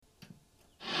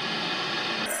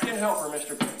help her,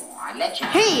 Mr. I let you.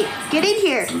 Hey, get in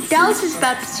here. Dallas is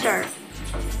about to start.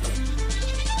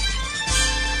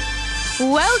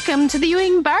 Welcome to the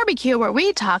Ewing Barbecue, where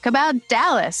we talk about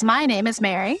Dallas. My name is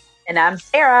Mary. And I'm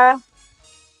Sarah.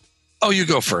 Oh, you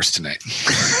go first tonight.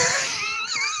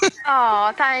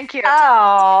 Oh, thank you.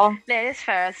 Oh. Ladies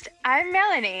first. I'm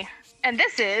Melanie, and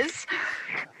this is...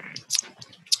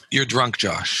 You're drunk,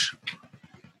 Josh.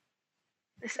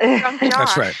 This is Drunk Josh.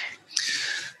 That's right.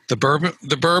 The bourbon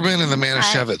and the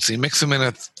Manischewitz. You mix them in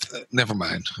a... never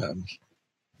mind.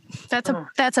 That's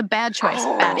a bad choice.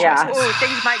 Bad yeah. choices. Oh,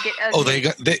 things might get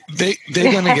ugly.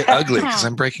 They're gonna get ugly because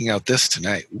I'm breaking out this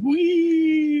tonight.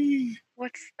 Whee!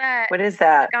 What's that? What is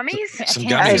that? Gummies? Some I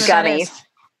can't see gummies. what that is.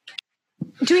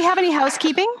 Do we have any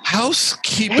housekeeping?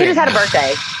 Housekeeping. Who just had a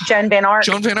birthday? Joan Van Ark.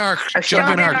 Joan Van Ark. Oh, Joan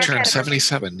Van Ark Ark turned had a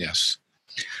 77. Yes.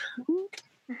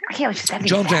 I can't believe 77.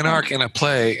 Joan Van Ark in a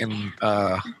play in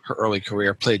her early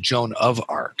career played Joan of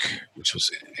Arc, which was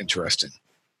interesting.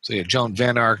 So yeah, Joan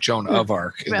Van Ark, Joan of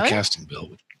Arc in Really? the casting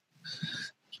bill.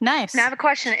 Nice. Now I have a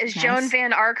question. Is Nice. Joan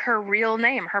Van Ark her real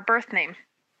name, her birth name?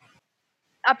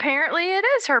 Apparently it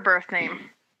is her birth name.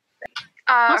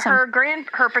 Awesome.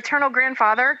 Her paternal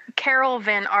grandfather, Carol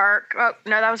Van Ark. Oh,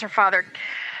 no, that was her father.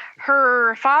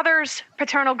 Her father's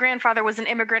paternal grandfather was an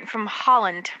immigrant from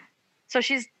Holland. So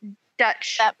she's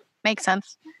Dutch. That makes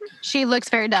sense. She looks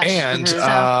very Dutch. And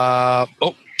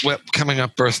coming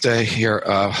up birthday here,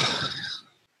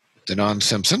 Denon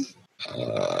Simpson.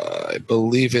 I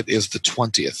believe it is the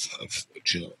 20th of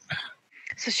June.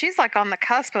 So she's like on the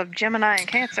cusp of Gemini and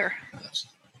Cancer.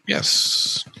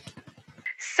 Yes.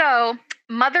 So,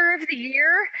 Mother of the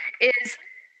Year is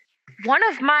one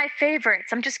of my favorites.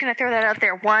 I'm just going to throw that out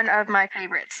there. One of my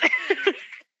favorites.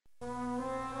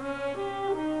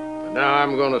 Now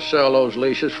I'm going to sell those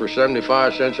leashes for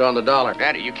 75 cents on the dollar.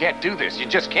 Daddy, you can't do this. You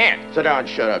just can't. Sit down and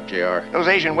shut up, JR. Those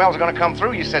Asian wells are going to come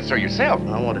through. You said so yourself.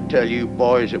 I want to tell you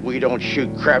boys that we don't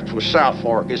shoot craps with South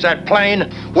Fork. Is that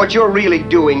plain? What you're really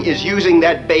doing is using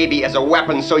that baby as a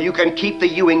weapon so you can keep the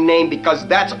Ewing name because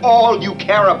that's all you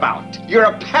care about. You're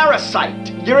a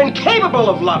parasite. You're incapable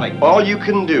of loving. All you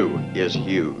can do is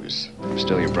use. I'm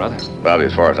still your brother. Bobby,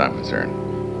 as far as I'm concerned,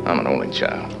 I'm an only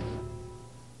child.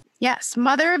 Yes,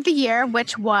 Mother of the Year,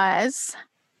 which was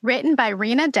written by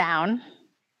Rena Down,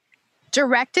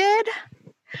 directed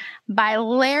by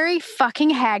Larry fucking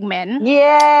Hagman.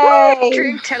 Yay!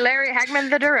 Drink to Larry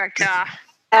Hagman, the director.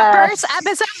 First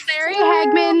episode, Larry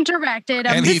Hagman directed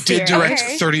of And the he did series. direct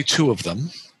Okay. 32 of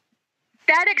them.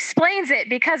 That explains it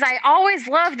because I always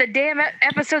love the damn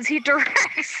episodes he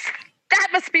directs. That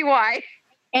must be why.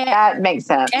 That makes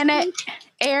sense. And it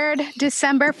aired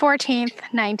December 14th,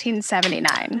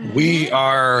 1979. We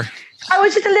are I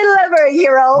was just a little over a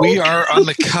year old. on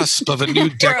the cusp of a new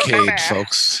decade, back.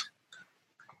 folks.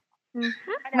 I'm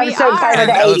We so excited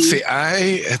And for the let's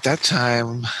 80s. see, at that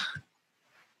time,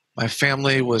 my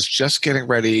family was just getting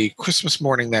ready. Christmas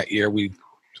morning that year, we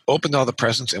opened all the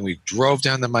presents and we drove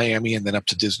down to Miami and then up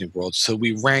to Disney World. So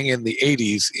we rang in the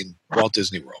 80s in Walt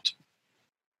Disney World.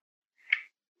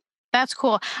 That's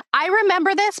cool. I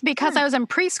remember this because I was in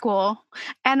preschool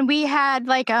and we had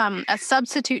like a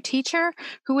substitute teacher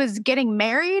who was getting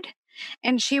married.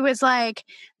 And she was like,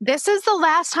 this is the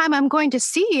last time I'm going to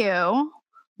see you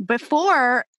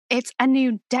before it's a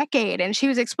new decade. And she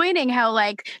was explaining how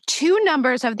like 2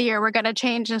 numbers of the year were going to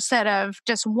change instead of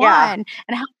just one Yeah.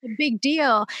 and how it's a big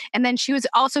deal. And then she was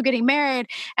also getting married.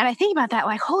 And I think about that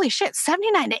like, holy shit,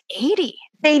 79 to 80.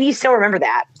 Dave, you still remember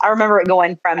that? I remember it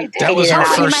going from 80 That was to our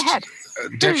 90. in my first head.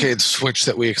 decade switch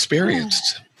that we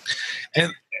experienced.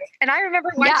 And I remember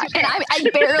Yeah, Y2K. and I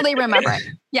barely remember it.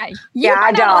 Yeah, you Yeah,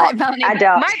 I were not alive, don't. Melanie. I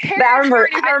don't. My But parents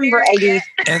weren't even I remember married 80. yet.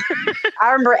 And, I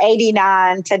remember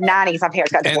 89 to 90 because my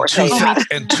parents got and, divorced. two, So,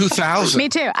 and 2000. Me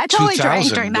too. I totally drank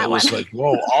 2000, during that it one. was like,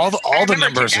 whoa, all the remember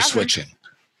numbers are 2000. switching.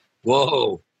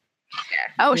 Whoa.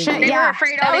 Oh shit! They yeah, were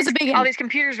afraid that all was these, a big. all these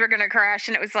computers were going to crash,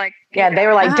 and it was like, yeah, they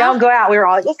were like, Uh-huh. don't go out. We were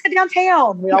all like, let's go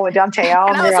downtown. We all went downtown.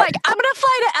 And I We was were like, I'm gonna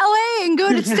fly to LA and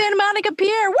go to Santa Monica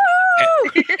Pier.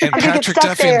 Woo! And I'm gonna get Patrick stuck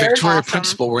Duffy and there. Victoria Awesome.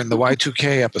 Principal were in the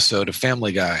Y2K episode of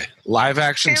Family Guy. Live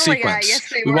action Family Guy, sequence. yes,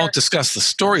 they We were. won't discuss the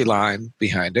storyline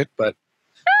behind it, but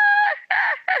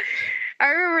I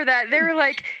remember that. They were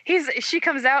like, she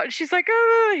comes out and she's like,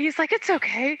 oh, he's like, it's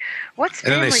okay. What's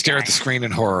and then they Family stare Guy? at the screen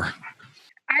in horror.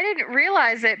 I didn't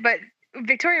realize it, but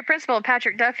Victoria Principal and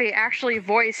Patrick Duffy actually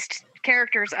voiced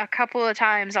characters a couple of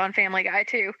times on Family Guy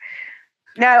too.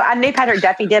 No, I knew Patrick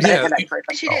Duffy did, but I Yeah, didn't know Victoria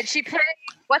She Principal. did. She played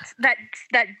what's that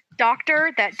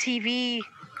doctor, that TV,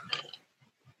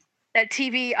 kind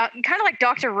of like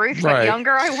Dr. Ruth, but Right.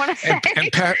 younger. I want to say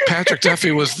And Patrick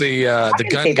Duffy was the can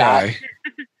gun see that. guy.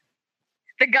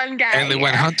 the gun guy. And they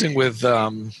went hunting with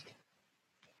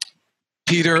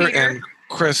Peter and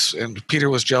Chris, and Peter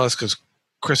was jealous because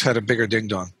Chris had a bigger ding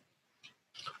dong.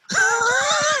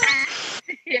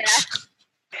 Yeah.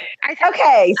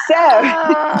 Okay, so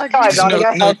Oh, sorry, geez. Donnie, go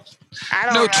ahead. I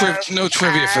don't know. No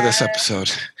trivia for this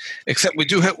episode, except we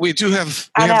do have I the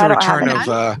know, I don't return have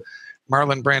of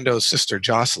Marlon Brando's sister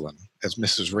Jocelyn as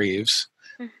Mrs. Reeves,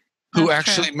 who That's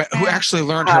actually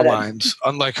learned Got her it. lines,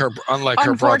 unlike her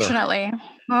brother. Unfortunately.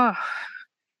 Oh,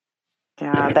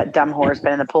 God, that dumb whore's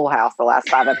been in the pool house the last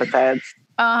 5 episodes.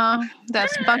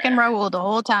 that's fucking Raoul the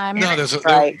whole time. No,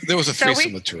 Right. there was a So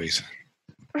threesome we- with Teresa.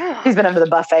 He's been under the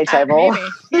buffet table. Maybe.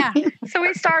 Yeah. So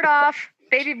we start off,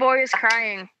 baby boy is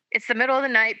crying. It's the middle of the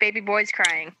night, baby boy's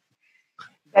crying.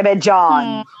 Baby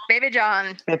John. Baby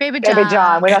John. Baby Baby John.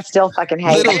 John. We don't still fucking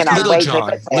hate Little him. I'm way John.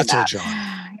 different saying Little that. John.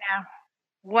 Yeah.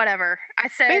 Whatever. I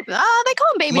said, They call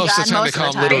him Baby Most John of the time they most call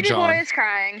of the him time. Little baby John. boy is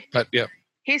crying. But yeah,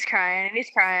 He's crying and he's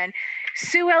crying.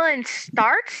 Sue Ellen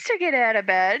starts to get out of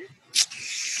bed.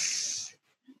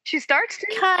 She starts to,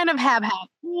 Kind of have.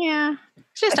 Yeah.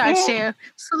 She starts to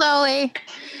slowly.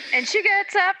 and she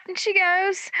gets up and she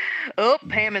goes, oh,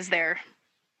 Pam is there.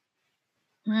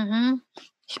 Mm-hmm.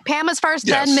 Pam is first,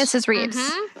 Yes. then Mrs. Reeves.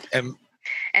 Mhm. and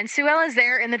And Sue Ellen's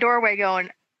there in the doorway going,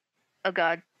 oh,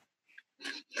 God.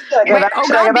 Should I go Wait, back? oh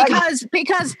Should I God, go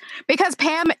back? because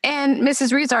Pam and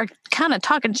Mrs. Reeves are kind of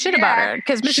talking shit about Yeah. her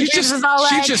because Mrs. she Reeves just is all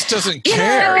like, doesn't you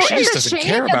care. know, She it's just a doesn't shame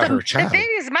care that about her The child.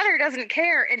 baby's mother doesn't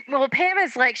care. And well, Pam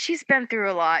is like, she's been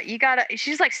through a lot.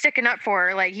 She's like sticking up for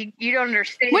her. Like, you don't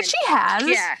understand. which she has,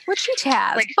 Yeah. which she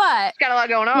has, Like, but She's got a lot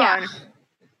going on. Yeah.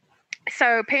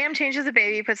 So Pam changes the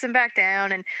baby, puts him back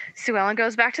down, and Sue Ellen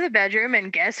goes back to the bedroom,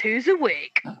 and guess who's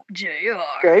awake? JR.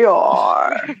 There you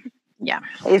are. yeah,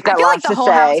 He's I got feel like lots the to whole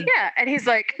say. house- Yeah, and he's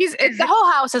like, the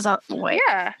whole house is awake.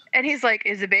 yeah, and he's like,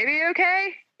 is the baby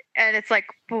okay? And it's like,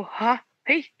 well, huh?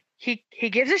 He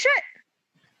gives a shit.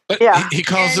 But Yeah. he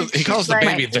calls And he calls the she's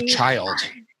baby like, the child.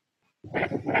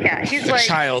 Yeah, he's The like,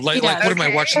 child. Like he what does. am I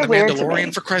Okay. watching The Weird to me.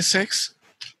 Mandalorian for Christ's sakes?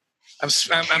 I'm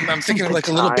thinking of like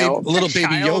a Child. little baby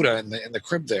Child. Yoda in the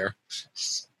crib there.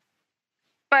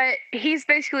 But he's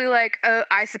basically like, oh,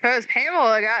 I suppose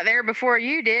Pamela got there before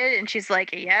you did. And she's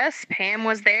like, yes, Pam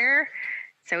was there.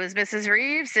 So was Mrs.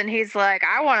 Reeves. And he's like,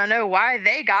 I want to know why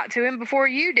they got to him before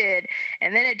you did.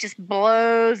 And then it just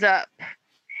blows up.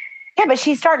 Yeah, but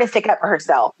she's starting to stick up for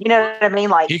herself. You know what I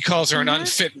mean? Like, He calls her an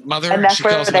unfit mother. And that's She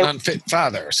where calls him they- an unfit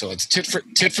father. So it's tit for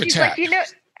She's tat. like,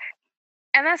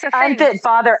 and that's the thing. unfit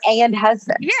father and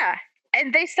husband. Yeah.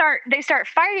 And they start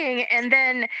fighting. And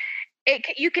then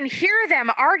you can hear them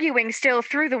arguing still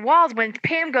through the walls when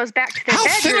Pam goes back to the How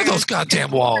bedroom. thin are those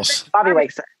goddamn walls? Bobby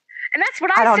wakes up. And that's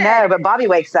what I don't said. know, but Bobby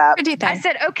wakes up. What do you I think?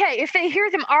 said, okay, if they hear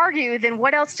them argue, then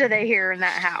what else do they hear in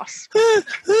that house?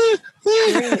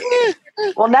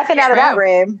 Well, nothing out of that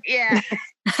room. Yeah.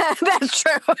 That's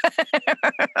true.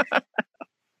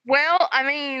 Well, I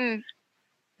mean,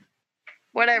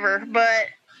 whatever. But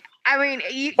I mean,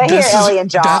 They hear Ellie and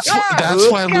Jock. That's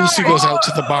why Lucy God. goes out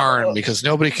to the barn because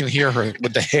nobody can hear her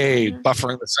with the hay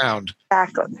buffering the sound.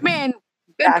 Exactly. Man,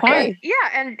 good Exactly. point. yeah,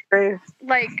 and True.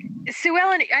 like Sue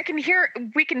Ellen,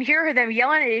 we can hear them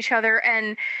yelling at each other,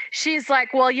 and she's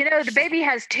like, "Well, you know, the baby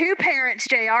has two parents,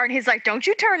 Jr." And he's like, "Don't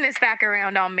you turn this back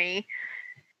around on me."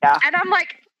 Yeah. And I'm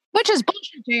like, Which is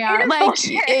bullshit, JR. It is Like,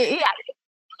 bullshit. yeah,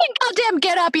 goddamn,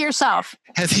 get up yourself.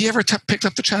 Has he ever picked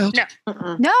up the child? No.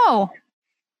 Mm-mm. No.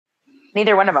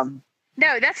 Neither one of them.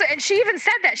 No, and she even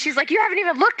said that. She's like, you haven't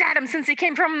even looked at him since he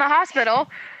came from the hospital.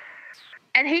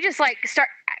 And he just like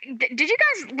did you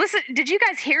guys listen? Did you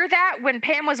guys hear that when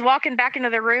Pam was walking back into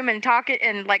the room and talking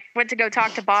and like went to go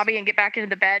talk to Bobby and get back into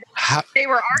the bed? They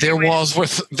were Their arguing. walls were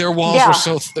Yeah. were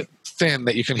so thin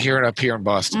that you can hear it up here in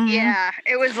Boston. Mhm. Yeah,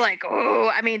 it was like, oh,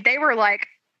 I mean, they were like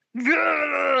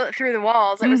through the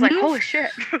walls. It was like, Mhm. holy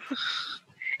shit.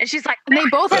 And she's like, And they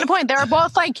both had a point. They were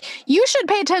both like, "You should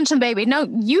pay attention to the baby." No,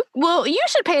 you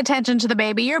should pay attention to the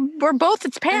baby. We're both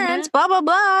its parents. Blah blah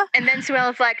blah. and then Sue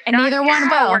Ellen's like, And "Not neither one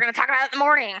now. will." We're gonna talk about it in the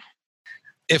morning.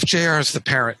 If JR is the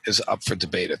parent is up for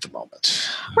debate at the moment.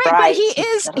 Right, Right.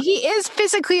 but he is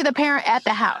physically the parent at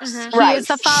the house. Mhm. He Right. is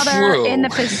the father True. in the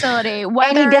facility,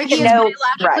 whether doesn't he is know-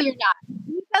 biologically right. or not.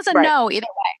 He doesn't Right. know either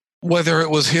way. Whether it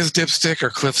was his dipstick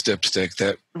or Cliff's dipstick,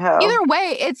 that No. Either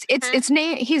way, it's Mhm.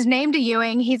 name. He's named a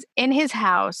Ewing. He's in his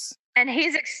house. And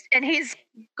he's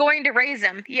going to raise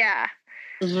him. Yeah.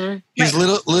 Mhm. he's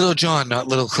little John, not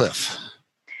little Cliff.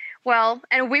 Well,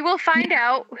 and we will find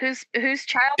out whose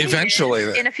child he is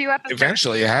Eventually. in a few episodes.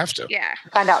 Eventually, you have to. Yeah,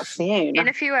 Find out soon. in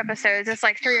a few episodes. It's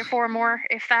like 3 or 4 more,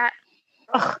 if that.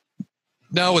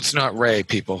 No, it's not Ray.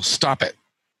 People, stop it.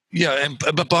 Yeah,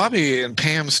 but Bobby and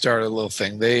Pam started a little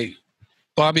thing.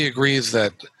 Bobby agrees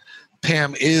that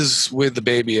Pam is with the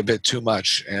baby a bit too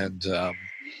much, and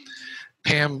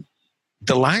Pam,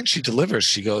 the line she delivers,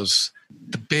 she goes,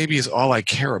 "The baby is all I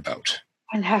care about."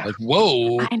 I know. Like,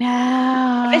 whoa. I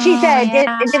know. And she said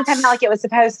yeah. it didn't come out like it was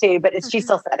supposed to, but she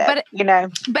still said it. But you know.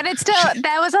 But it's still,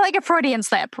 that was like a Freudian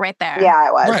slip right there. Yeah,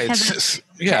 it was. Right.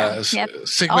 Yeah.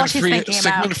 All she's thinking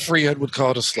Sigmund about. Freud would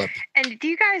call it a slip. And do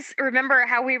you guys remember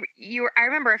how I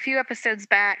remember a few episodes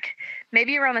back,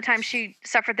 maybe around the time she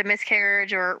suffered the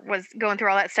miscarriage or was going through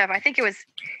all that stuff. I think it was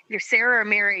either Sarah or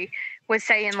Mary was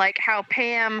saying like how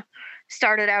Pam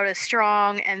started out as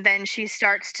strong and then she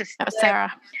starts to That was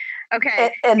Sarah.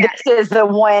 Okay. And this is the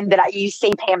one that you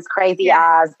see Pam's crazy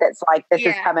eyes. That's like, this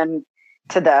is coming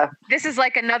to the this is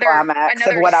like another climax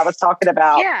of what I was talking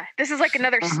about. Yeah, this is like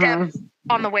another step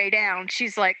on the way down.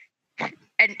 She's like,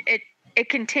 and it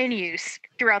continues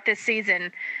throughout this season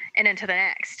and into the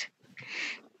next.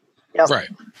 Yep. Right.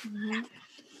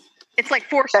 It's like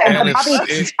foreshadowing.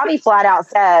 Bobby flat out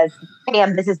says,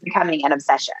 Pam, this is becoming an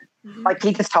obsession. Like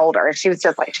he just told her, and she was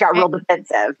just like, she got real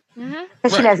defensive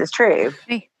because she knows it's true.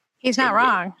 He's not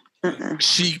wrong.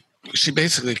 She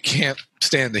basically can't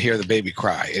stand to hear the baby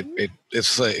cry.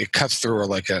 It's like it cuts through her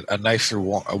like a knife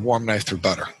through a warm knife through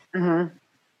butter. Mm-hmm.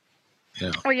 You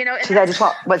know. Well, you know, I just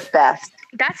want what's best.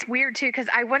 That's weird too, because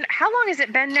I wonder how long has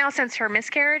it been now since her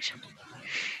miscarriage?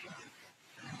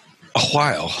 A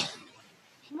while.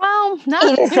 Well,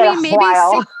 not maybe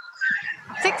while.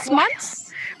 6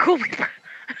 months. Cool.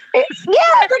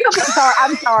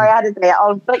 I'm sorry. I had to say it.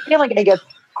 I was like feeling like he goes,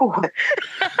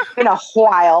 in a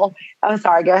while. I'm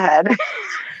sorry. Go ahead.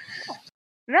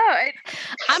 No,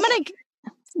 I'm gonna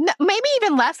maybe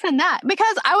even less than that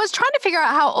because I was trying to figure out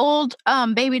how old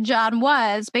Baby John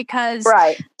was because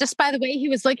just by the way he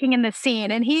was looking in the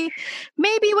scene, and he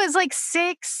maybe was like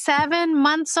 6, 7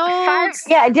 months old.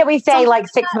 Yeah, did we say like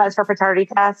 6 months for paternity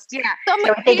test? Yeah, so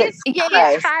I think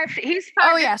he's 5. He's 5.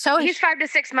 Oh yeah, so he's 5 to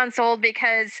 6 months old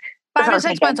because. 5 to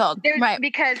 6 months old, right?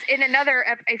 Because in another,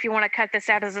 if you want to cut this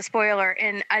out as a spoiler,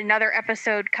 in another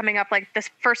episode coming up, like this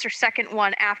first or second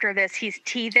one after this, he's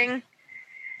teething,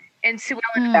 and Sue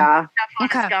Ellen stuff on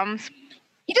his gums.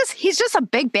 He's just a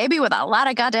big baby with a lot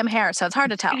of goddamn hair, so it's hard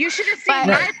to tell. You should have seen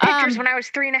my pictures when I was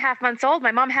 3.5 months old.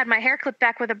 My mom had my hair clipped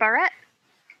back with a barrette.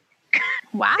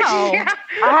 Wow. Yeah.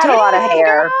 I had a lot of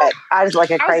hair, but I was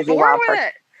like a crazy wild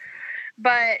person.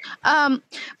 But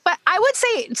I would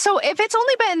say, so if it's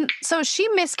only been, so she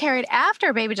miscarried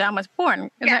after Baby John was born.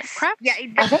 Is that correct?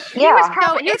 Yeah.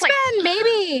 So it's been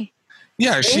maybe.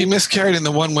 Yeah, she miscarried in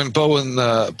the one when Bo and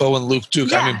Luke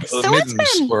Duke. Yeah, I mean, so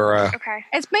middens were.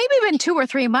 It's maybe been 2 or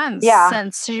 3 months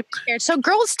since she miscarried. So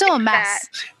girl's still a mess.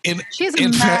 She's a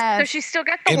mess. So she's still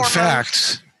got the In hormones.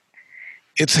 fact,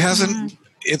 it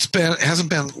hasn't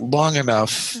been long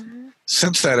enough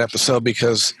since that episode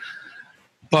because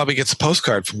Bobby gets a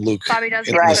postcard from Luke in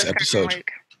this episode.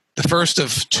 The first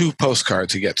of 2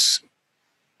 postcards he gets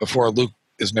before Luke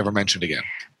is never mentioned again.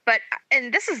 But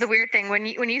and this is the weird thing when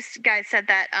you guys said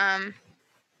that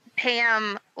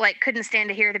Pam like couldn't stand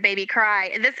to hear the baby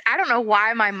cry. This I don't know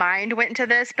why my mind went into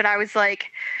this, but I was like,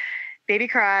 baby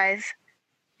cries.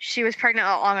 She was pregnant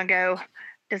not long ago.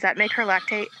 Does that make her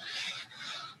lactate?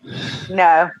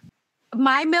 No.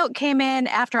 My milk came in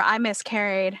after I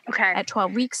miscarried at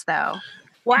 12 weeks though.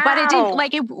 Wow. But it didn't,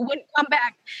 like, it wouldn't come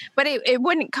back. But it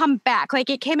wouldn't come back. Like,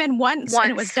 it came in once. And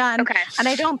it was done. Okay. And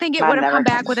I don't think it would have come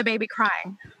back with a baby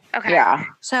crying. Okay. Yeah.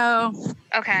 So.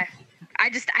 Okay. I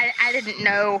didn't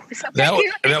know.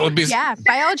 That would be. Yeah.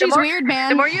 Biology's weird, man.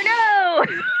 The more you know.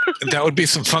 That would be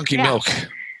some funky milk.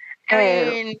 I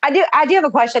mean, I do have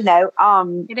a question though.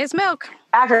 It is milk.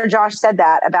 After Josh said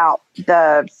that about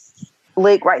the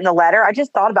Luke writing the letter, I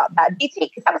just thought about that. Do you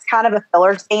think that was kind of a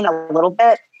filler scene a little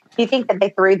bit? Do you think that they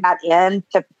threw that in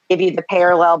to give you the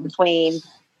parallel between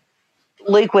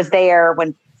Luke was there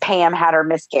when Pam had her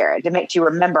miscarriage? It makes you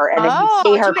remember, and then you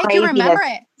see her craziness.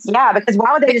 Yeah, because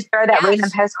why would they just throw that random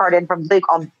postcard in from Luke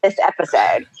on this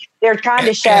episode? They're trying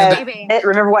to show that,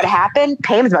 remember what happened?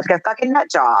 Pam's about to go fucking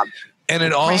nut job. And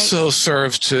it also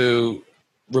served to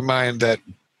remind that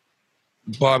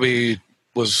Bobby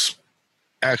was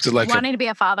acted like wanting to be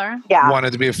a father. Yeah.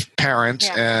 Wanted to be a parent.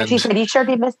 Yeah. And she said, you sure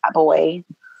did miss that boy.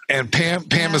 And Pam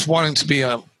is wanting to be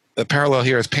the parallel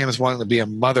here is Pam is wanting to be a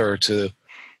mother to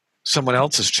someone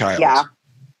else's child. Yeah.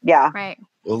 Yeah. Right.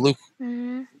 Well,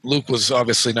 Luke was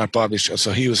obviously not Bobby's child,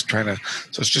 so he was trying to.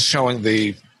 So it's just showing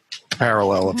the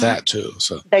parallel of that too.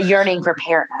 So the yearning for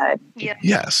parenthood. Yeah.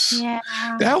 Yes. Yeah.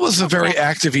 That was a very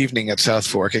active evening at South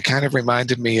Fork. It kind of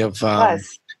reminded me of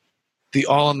the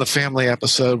All in the Family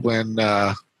episode when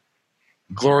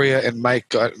Gloria and Mike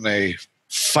got in a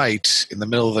fight in the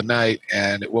middle of the night,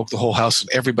 and it woke the whole house, and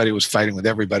everybody was fighting with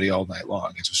everybody all night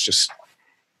long. It was just,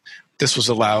 this was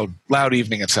a loud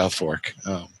evening at South Fork.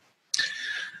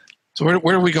 So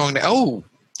where are we going now? Oh,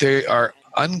 they are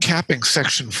uncapping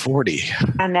Section 40.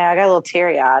 I know. I got a little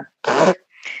teary-eyed.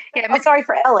 Yeah, I'm sorry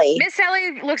for Ellie. Miss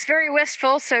Ellie looks very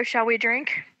wistful, so shall we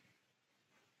drink?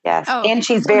 Yes. Oh, And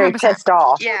she's very 100%. pissed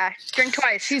off. Yeah, drink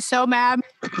twice. She's so mad.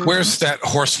 Where's that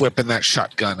horsewhip and that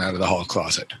shotgun out of the hall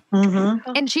closet?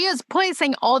 Mm-hmm. And she is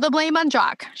placing all the blame on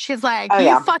Jock. She's like, Oh, you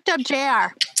yeah. fucked up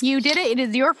JR. You did it. It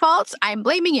is your fault. I'm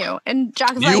blaming you. And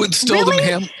Jock is You like, instilled really?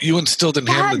 in him. You instilled in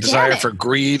him God the damn desire it. for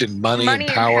greed and money and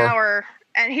power.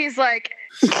 And he's like,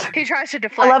 he tries to I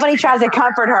deflect. love when he tries to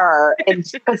comfort her and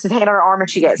puts his hand on her arm and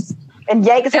she goes and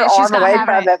yanks her Yeah, she's arm not away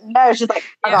having from him. No, she's like,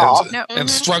 fuck Yeah. off. No. And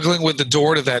struggling with the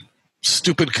door to that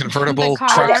stupid convertible The car.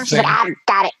 truck She said, thing. I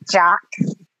got it, Jock.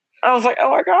 I was like,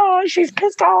 oh my God, she's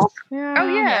pissed off. Oh,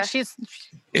 yeah. She's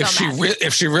If so mad.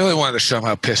 if she really wanted to show him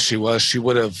how pissed she was, she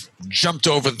would have jumped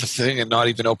over the thing and not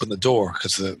even opened the door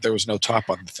because there was no top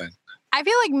on the thing. I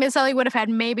feel like Miss Ellie would have had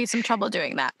maybe some trouble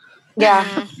doing that.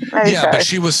 Yeah. maybe Yeah, so. but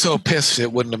she was so pissed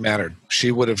it wouldn't have mattered. She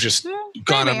would have just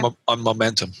gone maybe. on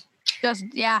momentum. Just,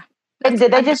 yeah. And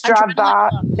did they just drive Adrenaline. by?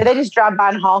 Did they just drive by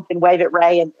and honk and wave at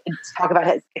Ray and talk about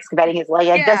his excavating his land?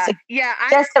 Yeah,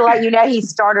 Just to let you know, he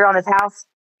started on his house.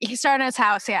 He started in his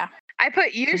house, yeah. I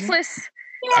put useless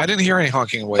I didn't hear any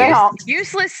honking away. They honked.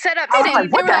 setup I was scene.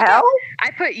 like, what the were like, hell?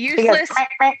 I put He goes, useless "Quack,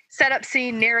 quack." setup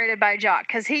scene narrated by Jock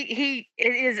because it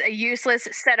is a useless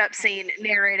setup scene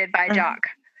narrated by Mhm. Jock.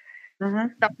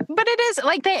 Mhm. But it is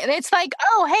like it's like,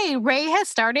 oh hey, Ray has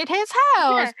started his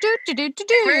house. Yeah. Do do do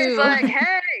do Ray's do. like,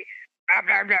 hey, blah,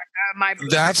 blah, blah, my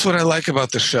That's what I like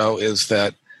about the show is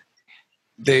that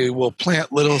they will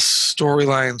plant little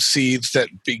storyline seeds that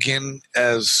begin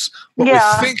as what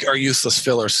Yeah. we think are useless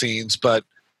filler scenes, but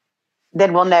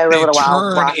Then we'll know a they little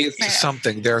while. turn why. into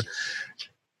something.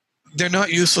 They're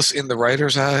not useless in the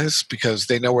writer's eyes because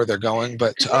they know where they're going,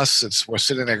 but to us, we're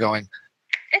sitting there going,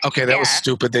 okay, that was yeah,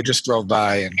 stupid. They just drove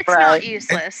by. And it's Right. not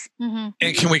useless. Mhm.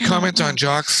 can we comment on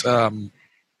Jock's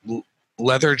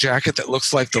leather jacket that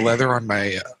looks like the leather on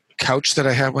my couch that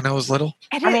I had when I was little?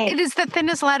 It is the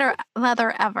thinnest leather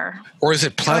ever. Or is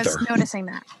it I was pleather? noticing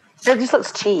that. It just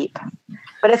looks cheap.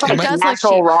 But it's like It does look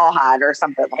natural cheap. rawhide or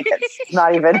something. Like it's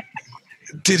not even.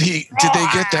 Did they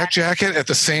get that jacket at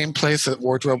the same place that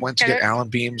Wardrobe went to get Alan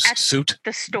Beam's At- suit?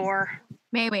 The store.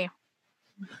 Maybe.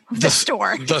 The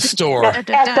store. The store. At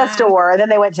the store, and then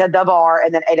they went to the bar,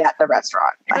 and then ate at the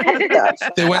restaurant.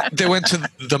 They went to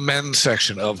the men's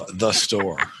section of the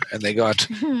store, and they got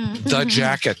the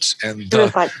jacket and It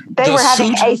was like they the were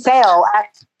having suit. a sale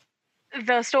at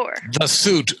The store. the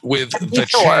suit with the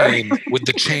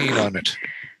store. chain on it.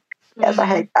 yes, I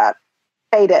hate that.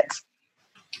 Hate it.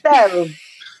 So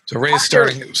So Ray's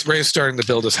starting to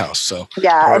build his house. So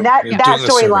yeah, Or and that doing that the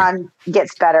survey. storyline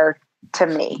gets better to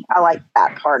me. I like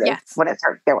that part of Yes. when it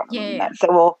starts going. Yeah. So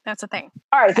we'll That's the thing.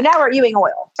 all right. So now we're at Ewing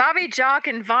Oil. Bobby, Jock,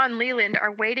 and Von Leland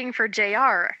are waiting for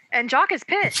JR, and Jock is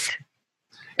pissed.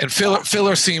 and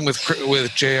filler scene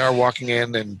with JR walking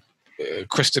in and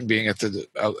Kristen being at the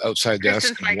outside desk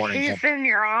Kristen's and like, warning him. he's in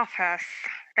your office.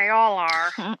 They all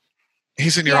are.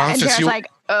 He's in your Yeah, and office. Jared's You, like,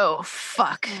 oh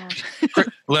fuck.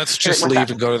 let's just What's leave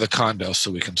that? and go to the condo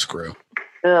so we can screw.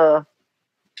 Ugh.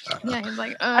 Yeah, he's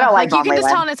like, don't like you Von can just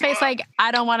Leland. tell in his face, like,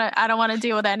 I don't wanna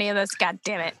deal with any of this. God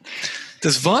damn it.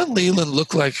 Does Von Leland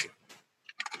look like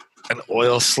an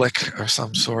oil slick or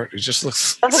some sort? It just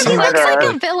looks That's He a looks murderer.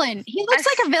 like a villain. He looks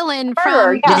like a villain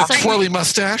Murderer, from yeah. with a like- twirly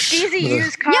mustache. Easy With a-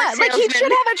 used car Yeah, like he salesman.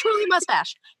 should have a truly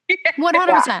mustache.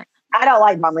 100%. I don't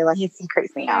like Von Leland. He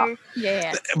creeps me out.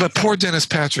 Yeah. But poor Dennis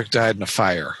Patrick died in a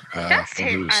fire. That's when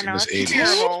he terrible. was I in know. his It's 80s.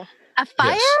 terrible. A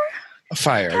fire? Yes. A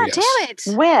fire. God yes. damn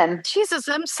it. When? Jesus,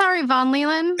 I'm sorry, Von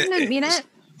Leland. I didn't mean it.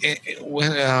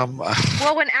 When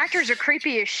Well, when actors are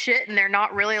creepy as shit and they're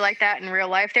not really like that in real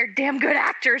life, they're damn good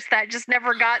actors that just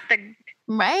never got the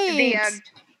Right.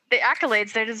 the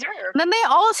accolades they deserve. And then they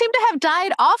all seem to have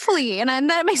died awfully, and then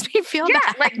that makes me feel Yeah,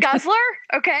 bad. like Guzzler.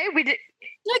 Okay, we did.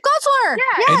 Like Guzzler. Yeah,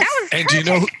 Yes. that was. and do you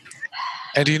know?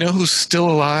 And do you know who's still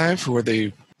alive? Who are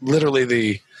literally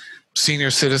the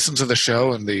senior citizens of the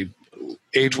show, and the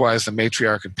age-wise, the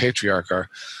matriarch and patriarch are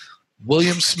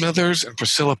William Smithers and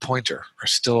Priscilla Pointer are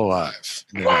still alive.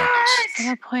 In their 90s. At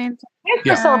that point, Where's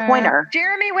Yeah. Priscilla Pointer?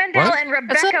 Jeremy Wendell What? and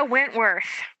Rebecca Wentworth.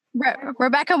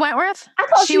 Rebecca Wentworth. I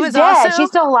thought She she was was dead. also- She's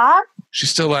still alive. She's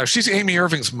still alive. She's Amy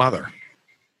Irving's mother,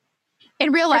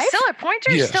 In real life, Priscilla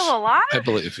Pointer Yes. still alive? I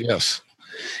believe. Yes.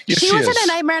 Yes, she she was is. in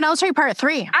A Nightmare on Elm Street Part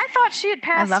 3. I thought she had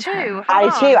passed love too. her. Hold I do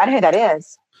on. too. I know who that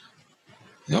is.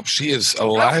 Nope, she is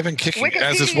alive and kicking,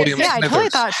 as is Wikipedia William Yeah, I Smithers. totally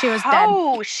thought she was dead.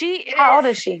 Oh, she is How old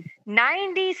is she?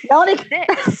 96.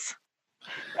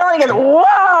 Melanie goes,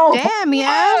 whoa! Damn,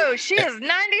 yeah. Oh, she is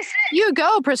 96. You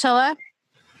go, Priscilla.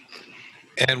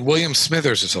 And William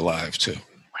Smithers is alive, too.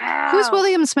 Wow. Who's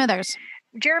William Smithers?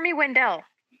 Jeremy Wendell.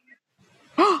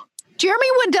 Jeremy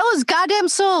Wendell is goddamn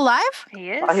still alive?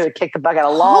 He is. Oh, he would kick the bucket a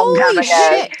long time Holy ago.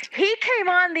 shit. He came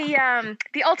on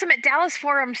the Ultimate Dallas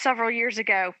Forum several years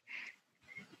ago.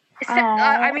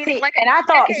 I mean, See, like, and I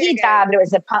thought decade he ago. died, but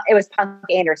it was Punk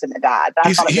Anderson that died. But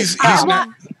I thought it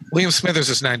was William Smithers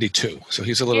is 92, so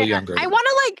he's a little younger. I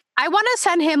want to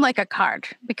send him like a card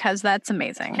because that's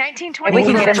amazing. 1920. We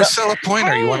can get him Priscilla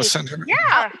Pointer. You want Hey, to send her?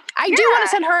 Yeah. I do want to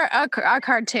send her a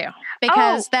card too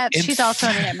because she's also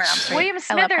in an round three. William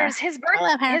I love her. Smithers, I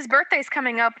love her. his birthday's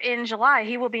coming up in July.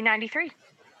 He will be 93.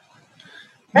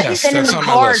 Let's send him that's a on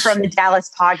my card list. from the Dallas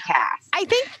podcast. I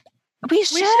think we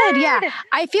should. Yeah.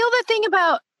 I feel the thing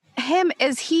about him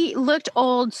is he looked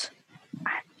old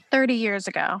 30 years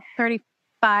ago,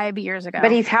 35 years ago.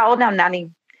 But he's how old now?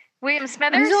 90. William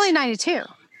Smithers? He's only 92.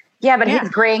 Yeah, but Yeah. his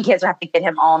grandkids will have to get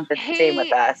him on the team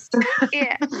with us.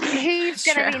 Yeah, he's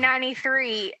going to Sure. be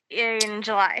 93 in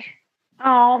July.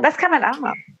 Oh, that's coming up.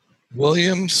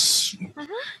 Williams.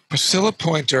 Priscilla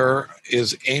Pointer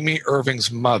is Amy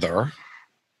Irving's mother.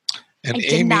 And I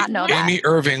did not know that. Amy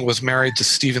Irving was married to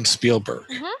Steven Spielberg.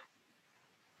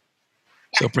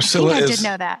 So I Priscilla think I is did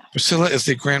know that. Priscilla is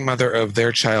the grandmother of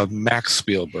their child Max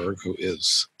Spielberg, who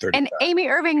is 30. And Amy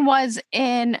Irving was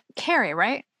in Carrie,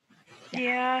 right?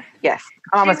 Yeah. Yes.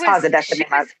 I'm almost positive that's the She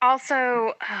name of was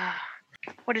also,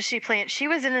 what is she playing? She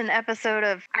was in an episode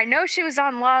of, I know she was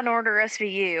on Law and Order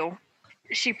SVU.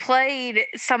 She played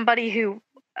somebody who,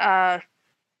 I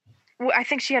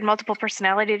think she had multiple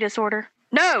personality disorder.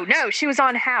 No, she was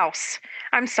on House.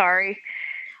 I'm sorry.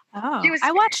 Oh, She was,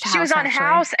 I watched House. She was on actually.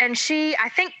 House, and I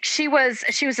think she was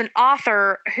an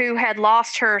author who had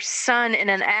lost her son in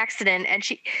an accident, and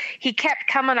he kept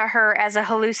coming to her as a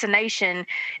hallucination.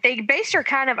 They based her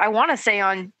kind of, I want to say,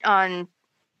 on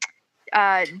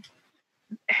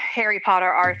Harry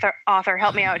Potter author.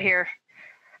 Help me out here.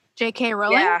 J.K.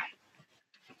 Rowling?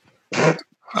 Yeah.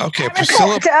 Okay,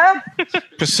 Duh.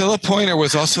 Priscilla Pointer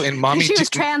was also in Mommy. She was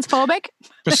transphobic.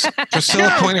 Priscilla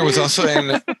Pointer was also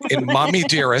in Mommy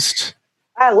Dearest.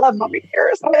 I love Mommy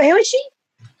Dearest. Who is she?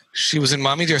 She was in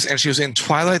Mommy Dearest, and she was in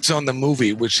Twilight Zone, the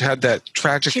movie, which had that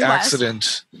tragic She was.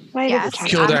 accident. Yes.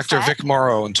 Killed on actor set. Vic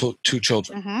Morrow and two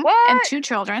children. Mhm. What? And 2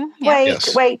 children. Yeah.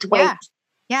 Yes. Wait.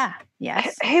 Yeah.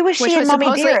 Yes. Who was she Which in was Mommy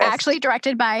supposedly Dearest? actually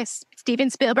directed by Steven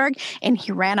Spielberg, and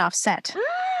he ran off set.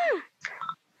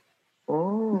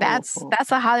 Ooh. That's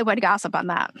the Hollywood gossip on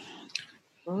that.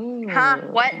 Ooh. Huh?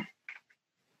 What?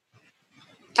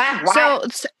 Wow. So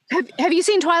have you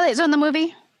seen Twilight Zone the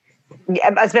movie?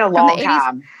 Yeah, it's been a long 80s?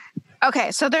 time. Okay,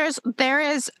 so there's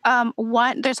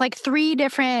like 3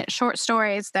 different short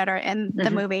stories that are in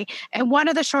the movie, and one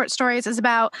of the short stories is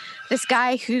about this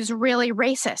guy who's really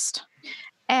racist,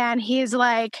 and he's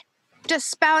like just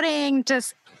spouting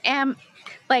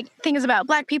like things about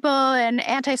Black people and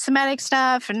anti-Semitic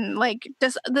stuff and like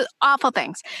just the awful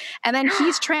things, and then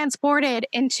he's transported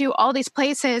into all these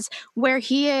places where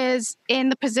he is in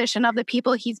the position of the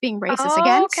people he's being racist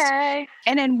against. Okay.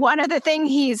 And in one of the thing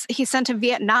he's sent to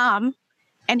Vietnam,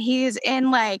 and he's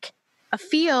in like a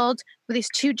field with these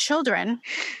 2 children.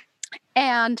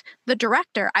 And the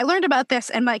director, I learned about this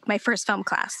in like my first film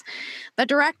class. The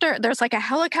director, there's like a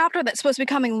helicopter that's supposed to be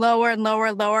coming lower and lower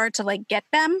and lower to like get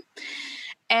them.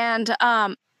 And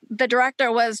the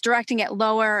director was directing it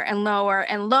lower and lower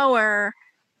and lower.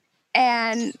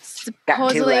 And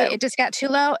supposedly low. it just got too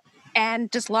low and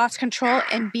just lost control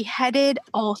and beheaded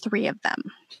all 3 of them.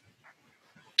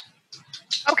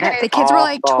 Okay. The kids were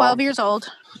like Awful. 12 years old.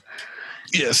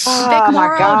 Yes. Oh, Vic my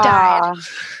Morrow God. died.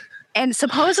 And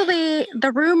supposedly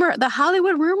the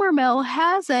Hollywood rumor mill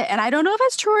has it, and I don't know if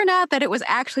it's true or not, that it was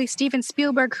actually Steven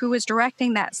Spielberg who was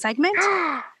directing that segment.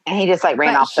 And he just like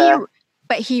ran but off the.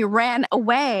 But he ran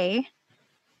away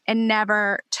and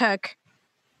never took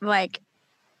like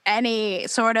any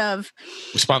sort of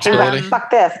Responsibility.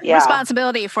 Fuck this. Yeah.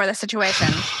 responsibility for the situation.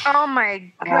 Oh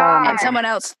my Oh, God. And someone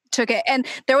else took it. And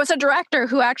there was a director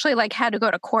who actually like had to go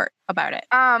to court about it.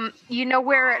 You know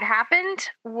where it happened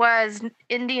was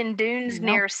Indian Dunes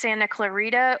No. near Santa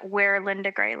Clarita, where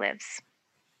Linda Gray lives.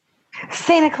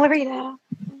 Santa Clarita.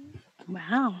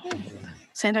 Wow.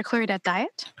 Santa Clarita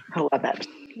Diet? I love that.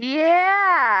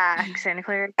 Yeah, Santa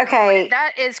Clarita. Okay.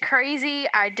 That is crazy.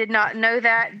 I did not know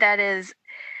that. That is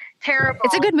Terrible.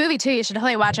 It's a good movie too. You should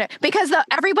totally watch it because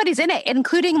everybody's in it,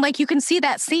 including like you can see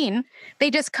that scene.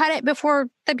 They just cut it before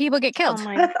the people get killed. Oh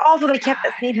my That's awful. They kept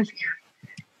that scene.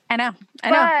 I know.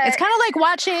 But- It's kind of like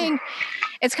watching.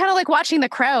 It's kind of like watching The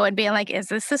Crow and being like, "Is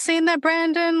this the scene that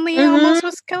Brandon Lee almost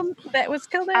was killed? That was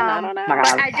killed in? I don't know." my But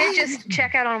God. I did just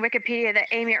check out on Wikipedia that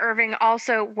Amy Irving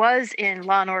also was in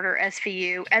Law and Order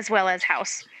SVU as well as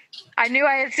House. I knew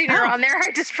I had seen her Oh. on there.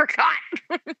 I just forgot.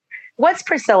 What's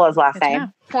Priscilla's last Good to name?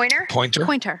 know. Pointer,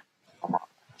 Pointer.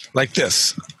 Like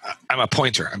this. I'm a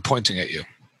pointer. I'm pointing at you.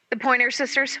 the Pointer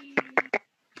Sisters.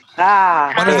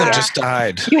 Ah, One of them Yeah. just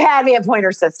died. you had me at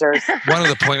Pointer Sisters. One of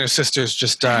the Pointer sisters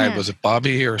just died. Was it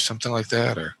Bobby or something like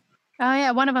that? Or Oh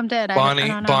yeah, one of them did. I Bonnie?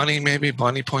 don't know. Bonnie, maybe?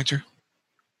 Bonnie Pointer?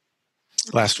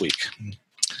 Last week.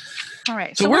 All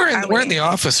right. So where are we're in we? the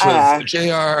office with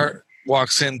JR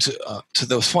walks into to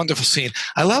this wonderful scene.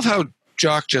 I love how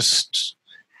Jock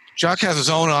has his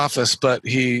own office, but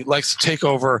he likes to take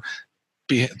over,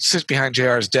 sit behind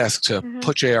JR's desk to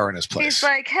put JR in his place. He's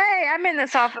like, "Hey, I'm in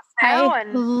this office I now,"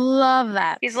 and love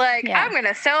that. he's like, Yeah. "I'm going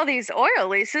to sell these oil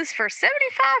leases for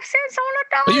 75 cents on a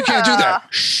dollar." but you can't do that.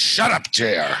 Shut up,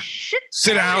 JR. Shit.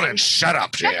 Sit down and shut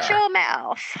up, Shut JR. your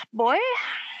mouth, boy.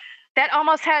 That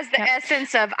almost has the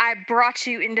essence of "I brought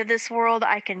you into this world.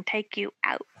 I can take you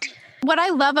out." What I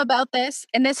love about this,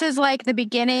 and this is like the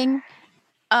beginning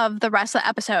of the rest of the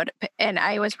episode, and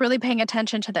I was really paying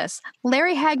attention to this.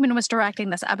 Larry Hagman was directing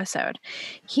this episode.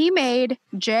 He made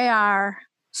JR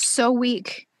so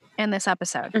weak in this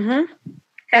episode. Mm-hmm.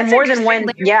 That's And more than one,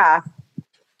 interesting. yeah.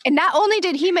 And not only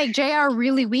did he make JR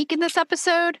really weak in this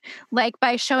episode, like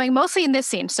by showing mostly in this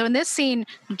scene. So in this scene,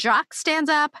 Jock stands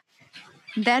up,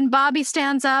 then Bobby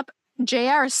stands up.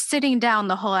 JR is sitting down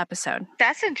the whole episode,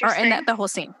 That's or interesting. in the whole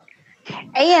scene.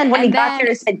 And when he And got there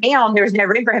to sit down, there was no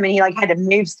room for him, and he like had to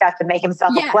move stuff to make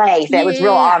himself Yeah. a place. It was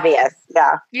real Yeah. obvious.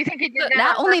 Yeah. You think he did But that?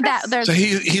 not on only that, purpose? there's So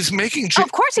he's making oh,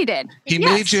 of course he did. he Yes.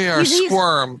 made JR He's-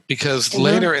 squirm because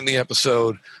later in the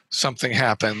episode something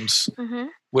happens, Mhm.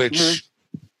 which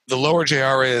the lower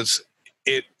JR is,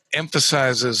 it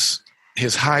emphasizes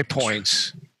his high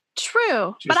points.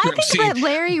 True, Just but I couldn't think see, that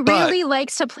Larry but- really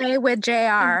likes to play with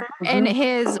JR and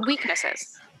his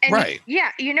weaknesses. And Right.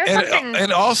 Yeah, you know something.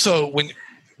 And also when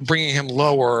bringing him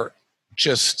lower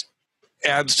just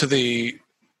adds to the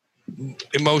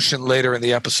emotion later in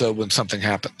the episode when something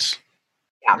happens.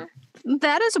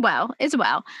 That as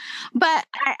well. But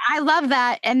I love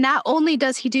that. And not only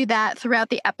does he do that throughout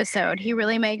the episode, he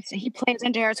plays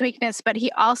in JR's weakness, but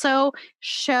he also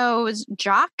shows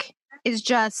Jock is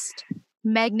just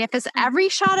magnificent. Every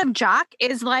shot of Jock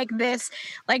is like this,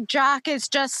 like Jock is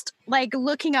just like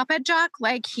looking up at Jock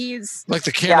like he's Like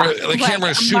the camera, Yeah. the Like camera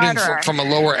is a shooting murderer. from a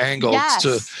lower angle yes.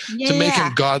 to make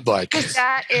him godlike.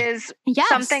 That is yes.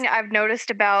 something I've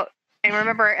noticed about. And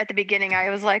remember at the beginning, I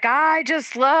was like, I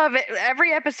just love it.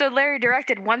 Every episode Larry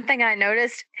directed, one thing I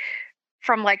noticed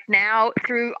from like now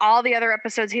through all the other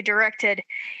episodes he directed,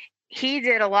 he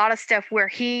did a lot of stuff where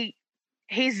he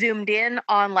zoomed in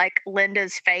on like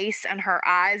Linda's face and her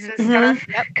eyes and stuff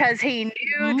because he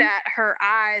knew that her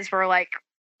eyes were like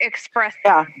expressed.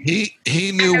 Yeah.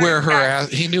 He knew where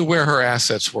her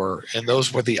assets were, and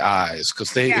those were the eyes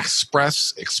because they Yeah.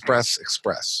 express.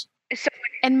 So,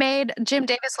 and made Jim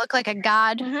Davis look like a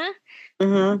god.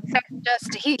 Mm-hmm. So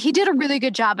just he did a really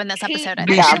good job in this He- episode. I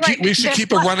We think. should, like, we should There's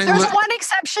keep a one- running There's list. one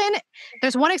exception.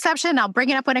 There's one exception. I'll bring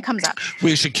it up when it comes up.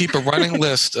 We should keep a running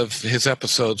list of his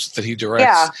episodes that he directs,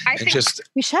 Yeah. I and think just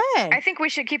We should. I think we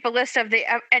should keep a list of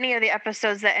any of the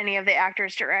episodes that any of the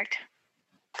actors direct.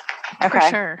 Okay. For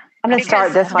sure. I'm going to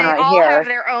start this one they right all here. have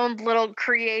their own little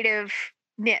creative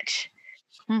niche.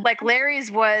 Mhm. Like Larry's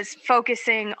was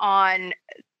focusing on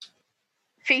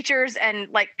features and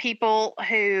like people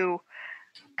who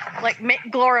like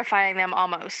glorifying them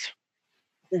almost.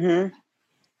 Mm-hmm.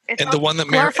 It's and the one that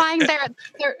Mary Glorifying their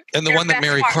and the their one that best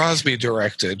Mary part. Crosby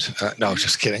directed. No,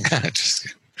 just kidding. Just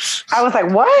kidding. I was like,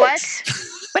 what? what?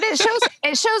 but it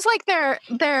shows like their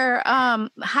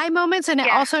high moments, and it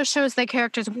Yeah. also shows the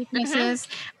characters' weaknesses.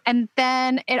 And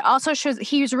then it also shows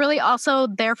he's really also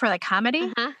there for the comedy.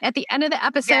 Mhm. At the end of the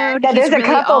episode, Yeah, he's there's a really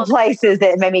couple all- places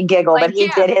that made me giggle, Like, but he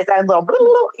yeah. did his own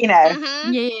little, you know.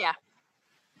 Mhm, Yeah.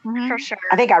 Mhm. For sure.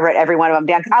 I think I wrote every one of them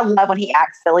down because I love when he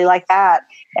acts silly like that.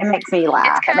 It makes me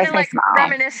laugh. It's It kind makes of me like smile.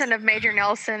 reminiscent of Major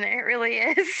Nelson. It really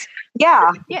is.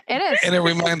 Yeah. Yeah, it is. And it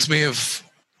reminds me of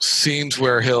scenes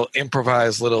where he'll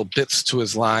improvise little bits to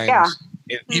his lines,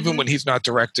 Yeah. even when he's not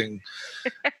directing.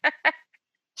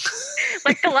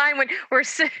 Like the line where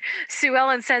Sue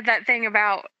Ellen said that thing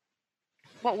about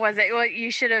what was it? Well, you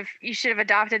should have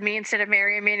adopted me instead of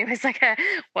marrying me. And it was like,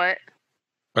 what?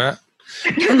 Right?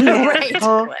 Right.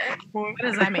 Oh. What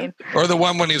does that mean? Or the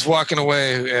one when he's walking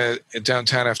away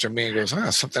downtown after me and goes,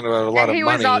 something about a lot And of he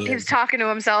money. he was talking to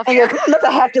himself. And he goes, that's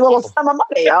a hefty little sum of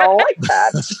money. I don't like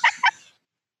that.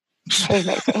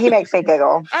 he makes me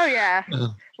giggle. Oh yeah,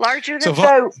 larger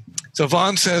than. So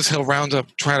Vaughn says he'll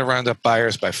try to round up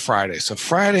buyers by Friday. So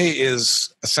Friday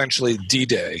is essentially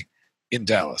D-Day in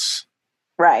Dallas.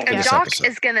 Right. And this Doc episode.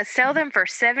 is going to sell them for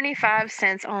 75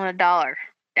 cents on a dollar.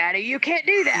 Daddy, you can't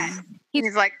do that.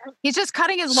 He's like, He's just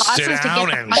cutting his losses Sit to get down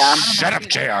the and fuck out of shut up,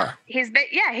 that. JR. he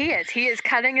is. He is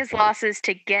cutting his losses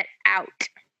to get out.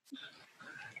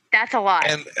 That's a lot.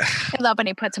 And I love when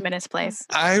he puts him in his place.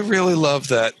 I really love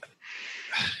that.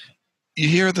 You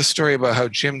hear the story about how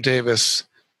Jim Davis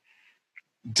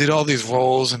did all these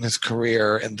roles in his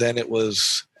career, and then it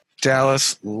was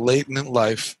Dallas late in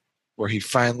life where he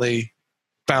finally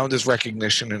found his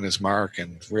recognition and his mark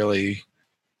and really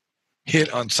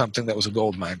hit on something that was a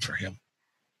gold mine for him.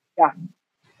 Yeah.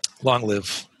 Long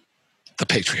live the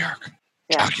patriarch,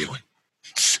 Yeah. Jock Ewing.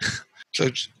 So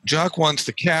Jock wants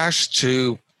the cash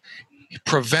to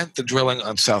prevent the drilling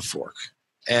on South Fork.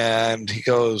 And he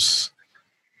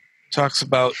talks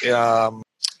about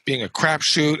being a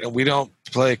crapshoot, and we don't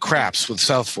play craps with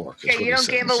South Fork. Yeah, you don't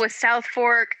gamble with South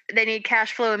Fork. They need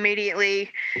cash flow immediately.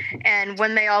 And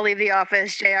when they all leave the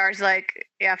office, JR's like,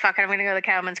 yeah, fuck it, I'm going to go to the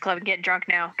Cattlemen's Club and get drunk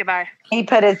now. Goodbye. He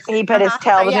put his tail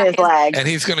between his legs. And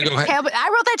he's going to go. I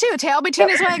wrote that too. Tail between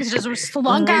his legs, just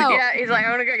slunk out. Yeah, he's like,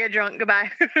 I'm going to go get drunk. Goodbye.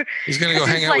 He's going to go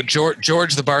hang out with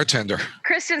George the bartender.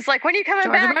 Kristen's like, when are you coming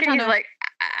George the back? And he's bartender. like,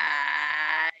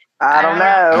 I don't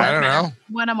know. I don't know.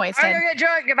 When I'm I'm wasted. going to get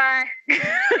drunk. Goodbye.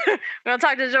 We're going to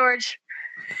talk to George.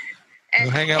 Go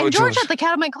hang out And with George George. at the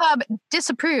Cattleman Club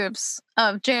disapproves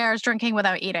of JR's drinking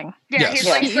without eating. Yeah, Yes. he's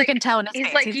Yeah. like, You can tell in his he's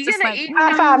face. like, He's you just gonna like, eat?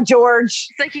 High five, George.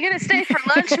 He's like, you gonna stay for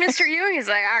lunch, Mr. Ewing? He's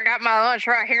like, I got my lunch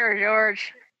right here,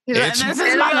 George. he's like, It's- this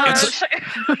is my it's-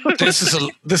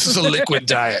 lunch. This is a liquid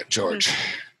diet, George.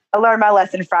 I learned my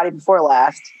lesson Friday before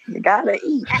last. You gotta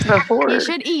eat before. You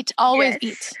should eat. Always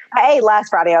Yes. eat. I ate last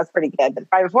Friday. I was pretty good, but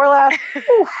Friday before last,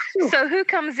 oof. So who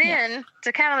comes in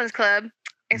to Cattleman's Club?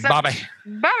 Except Bobby.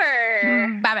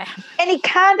 Bobby. Baby. And he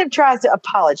kind of tries to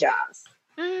apologize.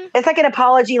 Mm, It's like an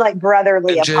apology, like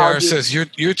brotherly And JR apology. says,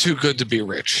 you're too good to be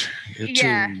rich. You're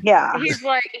Yeah. too. Yeah. he's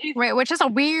like, Right, which is a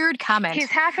weird comment.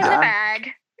 he's half in the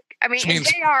bag. I mean, Which and means-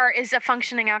 JR is a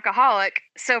functioning alcoholic,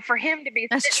 so for him to be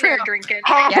That's sitting there true. drinking,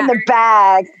 Half in Yeah. the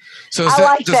bag. So I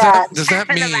like that. does that Half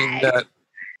in the mean bag. that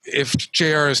if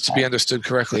JR is to be understood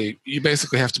correctly, you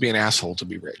basically have to be an asshole to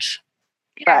be rich?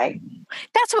 Right.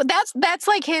 That's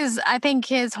like I think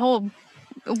his whole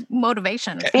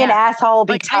motivation. Be an asshole,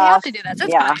 be Like, tough. I have to do this.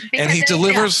 It's yeah. fine. Because And he anything-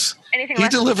 delivers anything he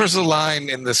less than delivers a line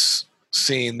in this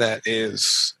scene that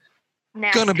is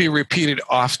nasty. going to be repeated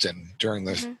often during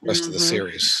the Mhm. rest of the Mhm.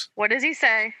 series. What does he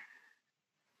say?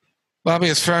 Bobby,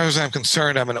 as far as I'm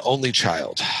concerned, I'm an only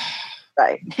child.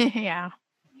 Right. Yeah.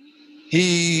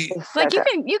 He Like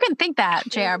you can think that,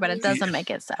 JR, but it doesn't make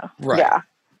it so. right. Yeah.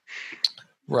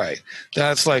 Right.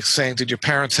 That's like saying, did your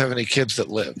parents have any kids that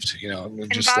lived? You know, I mean,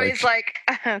 And just Bobby's like,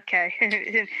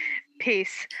 okay,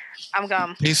 peace. I'm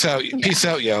gone. peace out, peace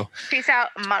out, yo. Peace out,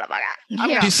 motherfucker. I'm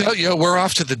Yeah. gone. Peace out, yo. We're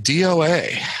off to the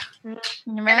DOA.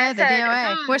 Right, the said,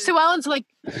 DOA. Where Sue Ellen's like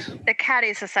The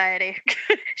Caddy Society.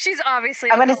 She's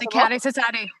obviously I'm gonna the Caddy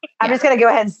Society. I'm just going to go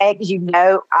ahead and say it because you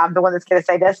know I'm the one that's going to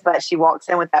say this, but she walks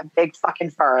in with that big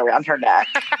fucking fur around her neck.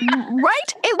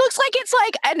 Right? It looks like it's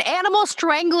like an animal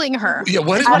strangling her. Yeah,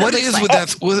 what what it is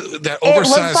looks with like. that It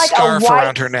oversized looks like scarf a white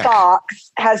around her neck?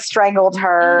 fox has strangled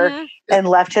her Mhm. and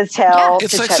left his tail.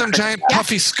 It's to like choke some her giant to death.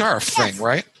 puffy scarf thing,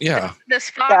 right? Yeah.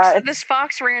 This Yeah,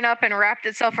 fox ran up and wrapped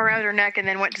itself around her neck and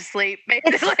then went to sleep.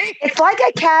 Basically. It's like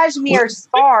a cashmere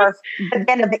scarf, but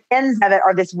then at the ends of it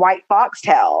are this white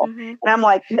foxtail. Mhm. And I'm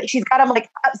like, she's got them like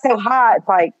up so high. It's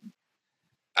like,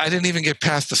 I didn't even get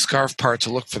past the scarf part to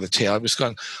look for the tail. I'm just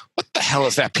going, what the hell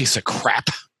is that piece of crap?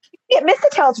 it missed the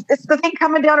tail. It's the thing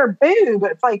coming down her boob.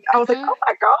 It's like, I was like, Mhm. oh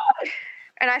my God.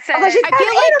 And I said, I was like, I feel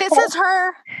like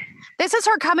animal. this is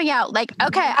her coming out. Like,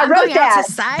 okay, I'm wrote going out that.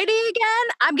 society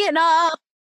again. I'm getting all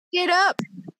get up.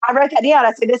 I wrote that down.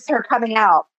 I said, this is her coming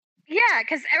out. yeah,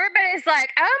 because everybody's like,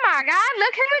 oh my God,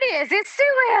 look who it is. It's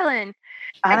Sue Ellen.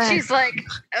 I And know. she's like,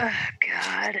 oh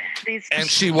God. These And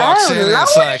she walks Oh, in and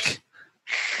it's Lord. like,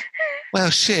 well,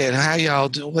 shit, how y'all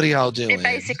do? What are y'all doing? it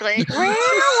basically,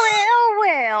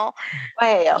 well.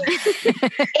 Well, isn't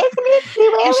it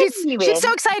Sue And Ellen? she's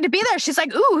so excited to be there. She's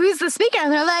like, ooh, who's the speaker?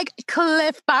 And they're like,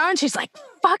 Cliff Barnes. She's like,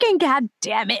 fucking God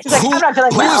damn it. She's like, I'm not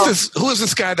feeling well. Who is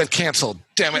this guy that canceled?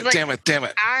 Damn it, She's like- damn it, damn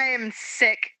it. I'm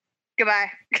sick.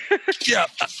 Goodbye. Yeah.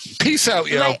 Peace out,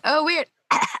 yo. Like, oh, weird.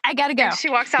 I gotta go. And she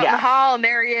walks out in Yeah. the hall, and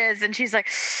there he is, and she's like,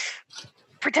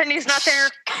 pretend he's not there.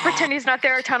 Pretend he's not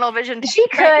there. Tunnel vision. She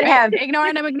could have. Ignore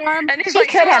him. And he's She like,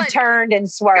 could have like, turned and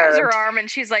grabs swerved. her arm, and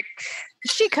she's like,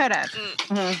 She could have,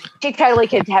 Mhm. She totally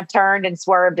could have turned and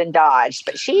swerved and dodged,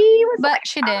 but she was. but like,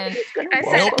 she didn't.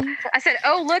 I said,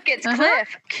 oh, look, it's Uh-huh.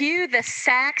 Cliff. Cue the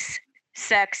sax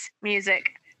sex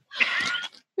music.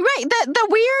 Right, the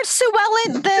weird Sue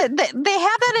Ellen, they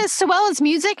have that as Sue Ellen's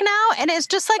music now, and it's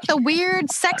just like the weird,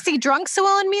 sexy, drunk Sue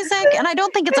Ellen music, and I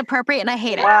don't think it's appropriate, and I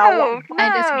hate it. Wow. No, I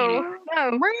just hate it.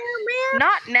 no,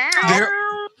 not now.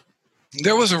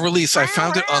 There was a release. I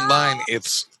found it online.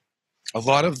 It's a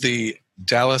lot of the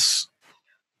Dallas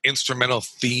instrumental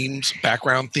themes,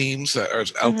 background themes that are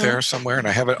out there somewhere, and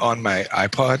I have it on my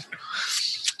iPod.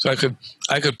 So I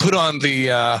could put on the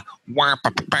as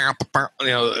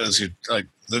you like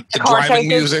the car driving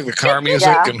chases? music, the car music,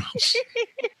 Yeah. and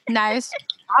Nice.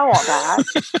 I want that.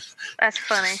 That's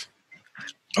funny.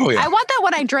 oh yeah. I want that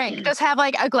when I drink. Just have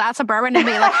like a glass of bourbon and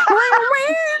be like,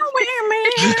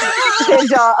 Send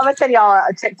y'all- I'm gonna send y'all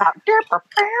a TikTok.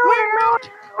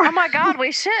 Oh my God,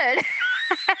 we should.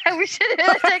 We should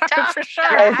hit a TikTok for sure.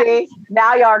 Rosie,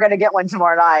 now y'all are gonna get one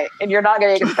tomorrow night, and you're not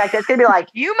gonna expect it. It's gonna be like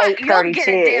You'll get a damn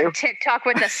 8:32. TikTok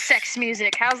with the sex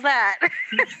music. How's that?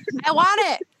 I want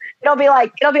it. It'll be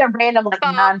a random like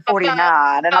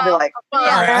 9:49, and I'll be like, All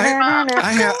right,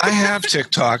 I have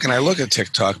TikTok, and I look at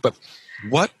TikTok, but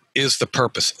what is the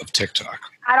purpose of TikTok?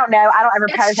 I don't know. I don't ever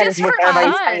It's pay attention just to what for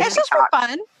everybody's fun. saying. It's just for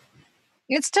fun.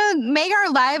 It's to make our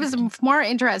lives more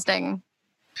interesting.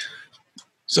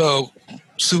 So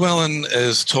Sue Ellen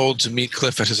is told to meet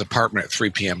Cliff at his apartment at 3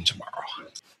 p.m. tomorrow.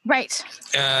 Right.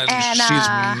 And And,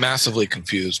 she's massively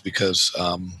confused because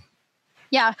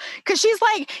Yeah, because he's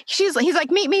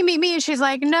like, meet me, and she's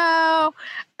like, no,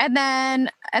 and then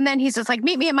he's just like,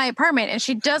 meet me at my apartment, and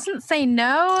she doesn't say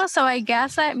no, so I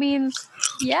guess that means,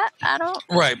 yeah, I don't.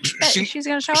 right, She's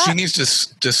gonna show she up. needs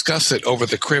to discuss it over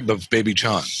the crib of baby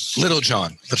John, little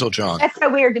John. That's so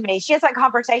weird to me. She has like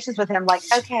conversations with him, like,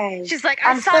 okay. She's like,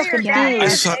 I I'm saw so your daddy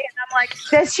confused. today, and I'm like,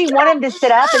 Does she want him to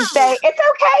sit up and say, "It's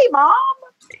okay, mom"?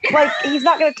 Like he's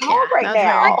not going to talk Yeah, right that's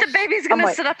now. like the baby's gonna I'm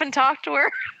like- sit up and talk to her.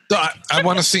 So I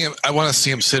want to see him. I want to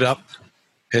see him sit up,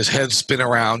 his head spin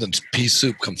around, and pea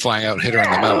soup come flying out and hit her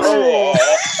in the mouth.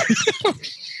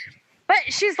 But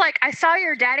she's like, I saw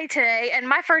your daddy today, and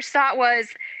my first thought was,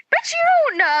 but you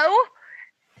don't know.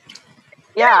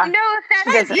 Yeah. You don't know if that's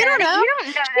doesn't. his You don't daddy. know. You don't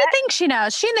know She that. thinks she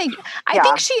knows. I Yeah.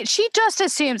 think she just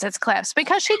assumes it's Cliff's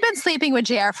because she'd been sleeping with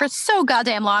JR for so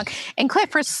goddamn long and Cliff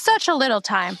for such a little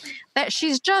time that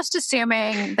she's just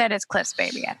assuming that it's Cliff's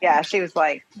baby. Yeah, she was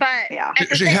like, But Yeah. at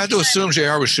the She same had to time- assume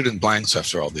JR was shooting blanks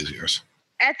after all these years.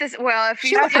 At this, well, if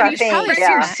She you, was if what I you think, spread yeah.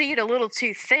 your seed a little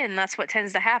too thin, that's what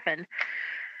tends to happen.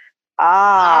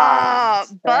 ah.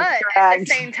 But at the correct.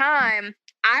 same time,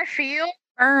 I feel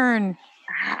Burn.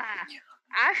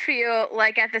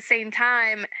 like at the same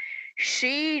time,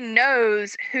 she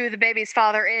knows who the baby's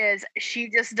father is. She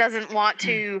just doesn't want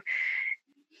to.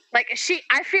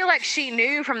 I feel like she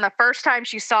knew from the first time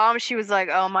she saw him. She was like,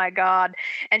 "Oh my god,"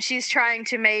 and she's trying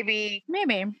to maybe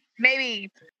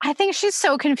I think she's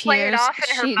so confused. play it off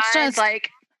in her She mind, just like,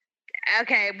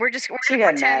 okay, we're She gonna doesn't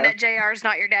pretend know. that JR's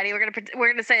not your daddy. We're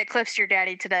gonna say that Cliff's your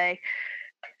daddy today.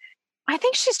 I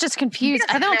think she's just confused.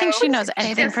 I doesn't don't think know. she knows She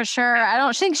anything just- for sure. I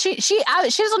don't think she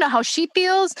doesn't know how she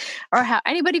feels or how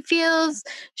anybody feels.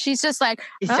 She's just like,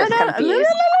 She's "Oh, just no, la, la, confused.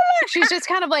 la, la." She's just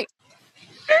kind of like,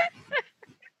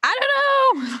 I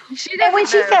don't know. She And when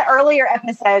doesn't she know. said earlier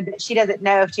episode that she doesn't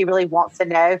know if she really wants to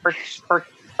know for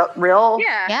real,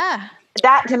 Yeah. Yeah.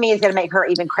 that to me is going to make her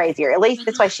even crazier. At least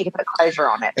this way she can put closure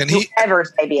on it. And he-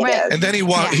 Whoever's baby it Right. is. And then he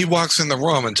Yeah. walks in the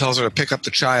room and tells her to pick up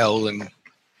the child, and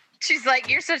She's like,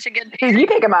 "You're such a good Dude, you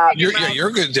pick him up. you're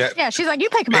good, Dad. Yeah. She's like, you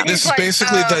pick him up. This is like,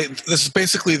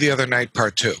 basically the other night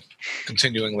part 2,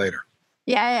 continuing later.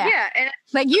 Yeah. Yeah, and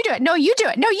Like, you do it. No, you do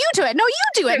it. No, you do it. No, you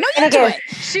do it. No, And you he do goes,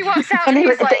 it. she walks out and and he he's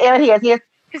was at like, the end. He goes,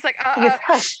 he's like, he goes,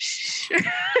 hush. shh.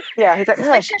 Yeah, he's like, Like,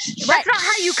 hush. that's Right. not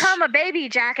how you come a baby,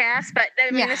 jackass. But I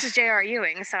mean, Yeah. this is J.R.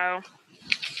 Ewing, so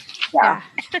Yeah.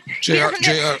 JR, doesn't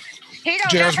know- he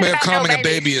don't JR's nothing way of about no calming a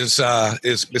babies. baby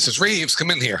is Mrs. Reeves. Come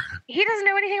in here. He doesn't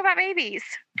know anything about babies.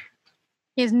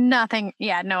 He has nothing.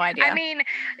 Yeah, no idea. I mean,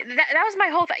 that was my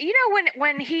whole thing. You know,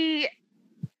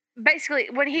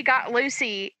 when he got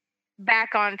Lucy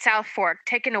back on South Fork,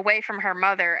 taken away from her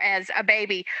mother as a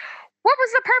baby, what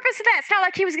was the purpose of that? It's not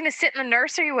like he was going to sit in the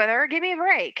nursery with her. Give me a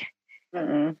break.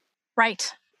 Mm-mm.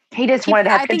 right. He just He- wanted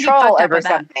to I have think he control fucked up over with that.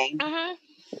 something. Mm-hmm.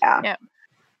 Yeah.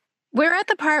 We're at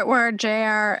the part where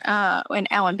JR and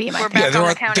Ellen B. We're might back Yeah, on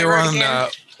the county they're road on again.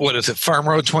 what is it, Farm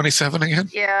Road 27 again?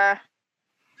 Yeah.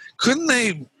 Couldn't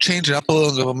they change it up a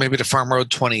little, go maybe to Farm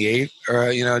Road 28,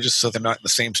 or just so they're not in the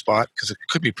same spot, because it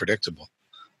could be predictable.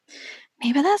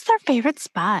 Maybe that's their favorite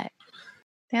spot.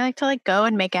 They like to go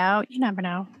and make out. You never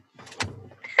know.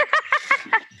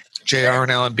 JR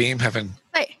and Alan Beam having.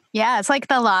 Yeah, it's like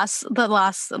the lost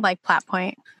plot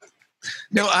point.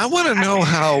 No, I want to know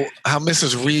how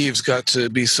Mrs. Reeves got to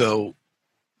be so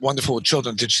wonderful with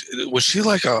children. Did she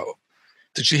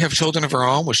have children of her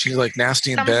own? Was she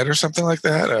nasty in bed or something like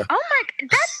that? Oh my! That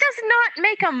does not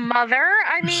make a mother.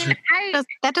 I mean,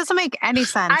 that doesn't make any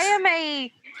sense. I am a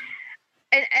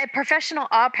professional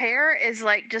au pair is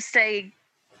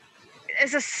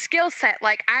is a skill set.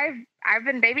 I've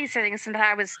been babysitting since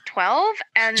I was 12.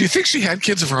 And do you think she had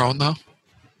kids of her own though?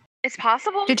 It's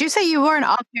possible. Did you say you were an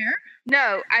au pair?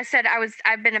 No, I said I was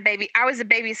a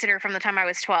babysitter from the time I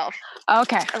was 12.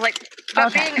 Okay.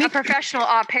 Being a professional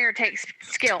au pair takes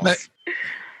skills.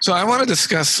 So I want to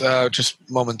discuss just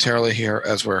momentarily here,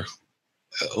 as we're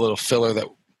a little filler that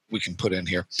we can put in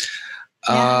here.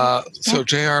 So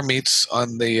JR meets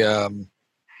on the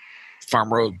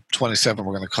Farm Road 27,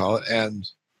 we're going to call it, and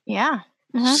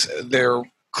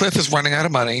Cliff is running out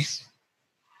of money,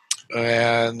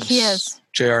 and he is.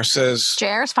 JR says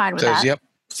JR's fine with that. Yep,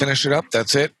 finish it up.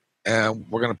 That's it, and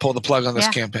we're going to pull the plug on this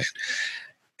campaign.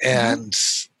 And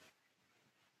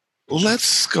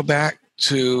let's go back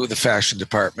to the fashion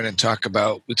department and talked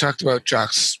about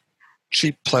Jock's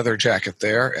cheap pleather jacket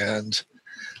there, and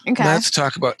let's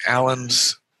talk about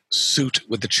Alan's suit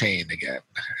with the chain again.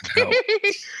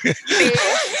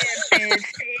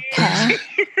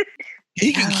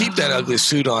 He can keep that ugly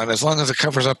suit on as long as it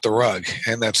covers up the rug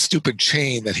and that stupid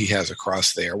chain that he has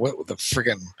across there. What the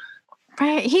friggin'...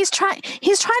 Right. He's trying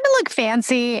to look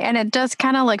fancy, and it just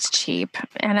kind of looks cheap.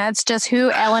 And that's just who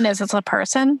Ellen is as a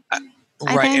person.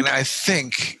 And I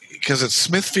think because it's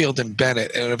Smithfield and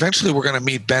Bennett, and eventually we're going to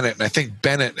meet Bennett, and I think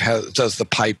Bennett does the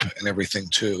pipe and everything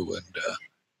too. And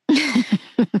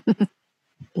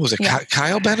what was it?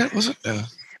 Kyle Bennett? Was it?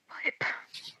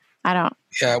 I don't.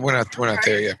 Yeah, we're not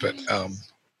there yet, but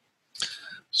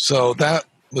so that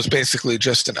was basically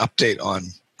just an update on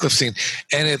Cliff Scene,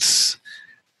 and it's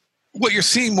what you're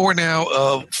seeing more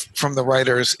now from the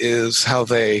writers is how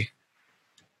they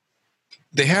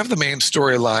have the main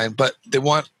storyline, but they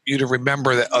want you to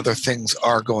remember that other things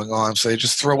are going on, so they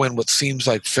just throw in what seems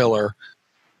like filler,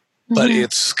 but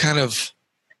it's kind of.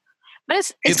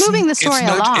 But it's moving the story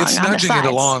along. It's nudging it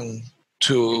along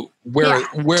to where they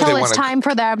want to. Until it's time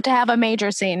for them to have a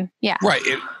major scene. Yeah. Right.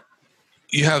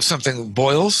 You have something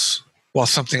boils while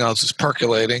something else is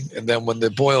percolating, and then when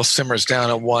the boil simmers down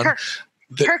at one,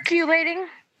 percolating.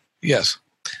 Yes.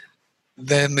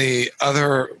 Then the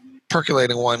other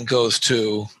percolating one goes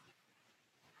to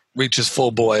reaches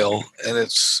full boil, and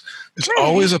it's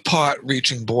always a pot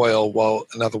reaching boil while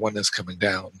another one is coming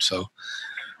down. So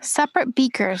separate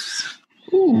beakers.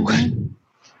 Ooh.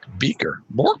 Beaker.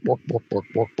 Bork, bork, bork, bork,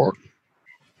 bork, bork.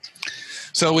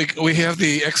 So we have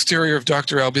the exterior of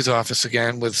Dr. Elby's office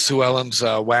again with Sue Ellen's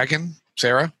wagon.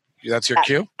 Sarah, that's your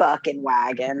cue? Fucking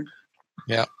wagon.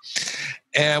 Yeah.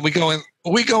 And we go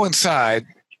inside.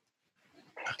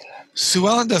 Sue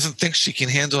Ellen doesn't think she can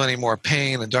handle any more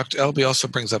pain, and Dr. Elby also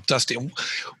brings up Dusty.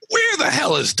 Where the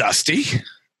hell is Dusty?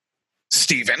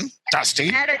 Stephen,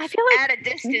 Dusty. I feel like at a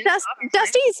distance.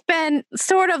 Dusty's been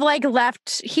sort of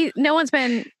left. Sue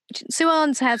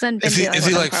Ellen hasn't been. Is he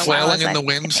flailing in the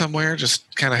wind somewhere,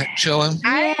 just kind of chilling?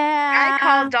 I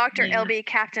call Dr. LB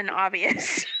Captain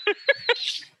Obvious.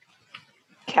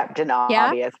 Captain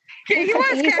Obvious. He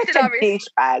was Captain Obvious.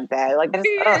 Douchebag though.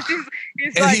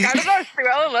 He's like, I don't know, Sue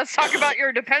Ellen, let's talk about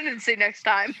your dependency next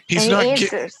time. He's not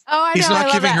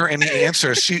giving her any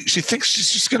answers. She thinks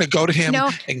she's just going to go to him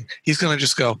and he's going to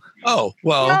just go, oh,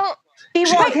 well. He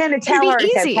wants him to tell her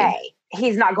it's okay.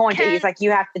 He's not going to. He's like,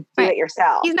 you have to do it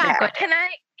yourself. He's not good. Can I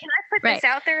put this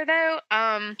out there though?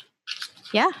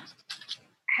 Yeah.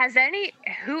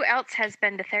 Who else has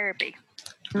been to therapy?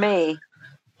 Me.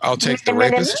 I'll take the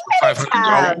rapist for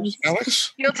 $500.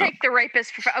 Alex? You'll take the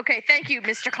rapist for okay, thank you,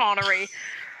 Mr. Connery.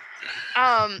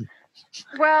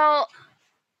 Well,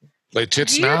 late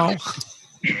tits now.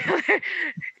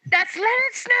 That's let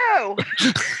it snow.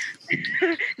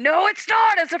 No, it's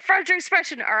not. It's a French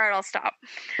expression. All right, I'll stop.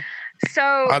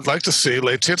 So I'd like to see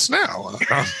late tits now.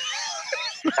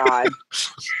 God.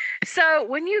 So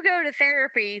when you go to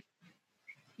therapy,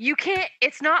 you can't.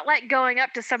 It's not like going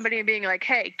up to somebody and being like,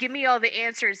 "Hey, give me all the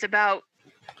answers about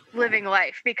living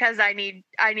life because I need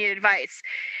advice."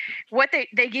 What they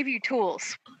give you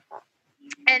tools.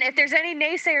 And if there's any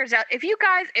naysayers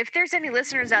if there's any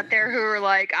listeners out there who are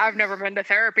like, I've never been to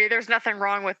therapy, there's nothing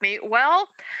wrong with me. Well,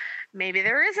 maybe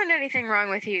there isn't anything wrong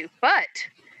with you, but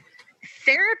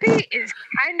therapy is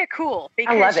kind of cool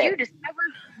because love it.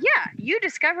 you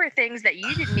discover things that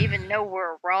you didn't even know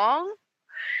were wrong.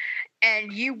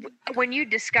 And when you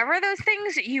discover those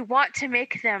things, you want to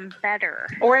make them better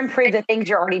Or improve the things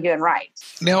you're already doing right.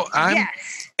 Now, I'm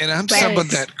yes, someone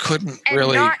that couldn't and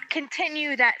really, not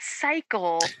continue that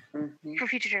cycle Mhm. for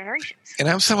future generations. and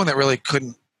I'm someone that really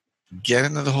couldn't get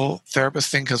into the whole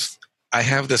therapist thing because I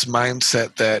have this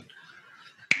mindset that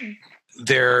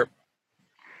they're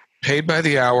paid by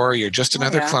the hour. You're just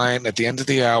another yeah. client. At the end of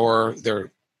the hour,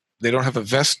 they don't have a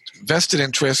vested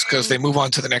interest because they move on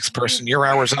to the next person. Your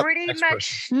hour's up. Pretty next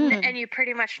much, person. and you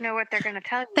pretty much know what they're going to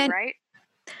tell you, Then- right?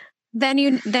 Then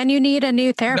you need a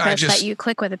new therapist just- that you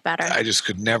click with it better. I just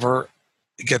could never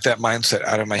get that mindset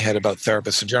out of my head about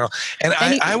therapists in general. And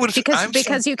Then I would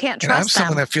because you can't and I'm trust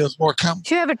someone them. that feels more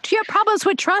comfortable. You have problems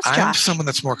with trust, I'm Josh. someone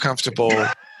that's more comfortable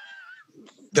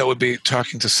that would be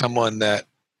talking to someone that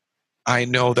I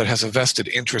know that has a vested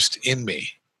interest in me.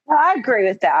 No, I agree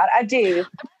with that. I do.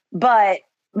 But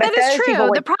That those is true. people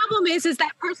The would- problem is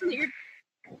that person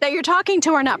that you're talking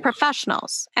to are not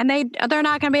professionals, and they're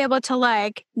not going to be able to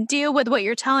like deal with what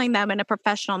you're telling them in a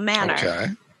professional manner. Okay.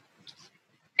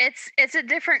 It's a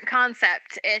different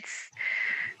concept.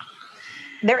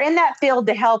 they're in that field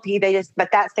to help you. But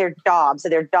that's their job. So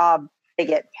their job, they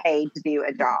get paid to do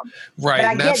a job. Right. But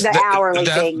I and get the hourly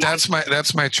thing. That's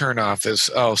my turn off is,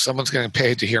 someone's getting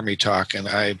paid to hear me talk. And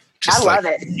I just love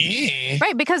it. "Eh."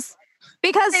 Right, because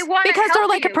They wanna they're help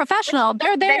like a you. professional.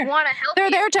 They're They there. want to help They're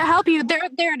you there to help you. They're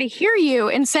there to hear you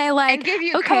and say like, and give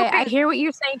you okay, coping. I hear what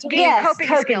you're saying to me. Yes, coping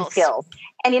coping skills. skills.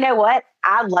 And you know what?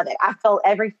 I love it. I fill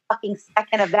every fucking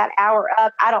second of that hour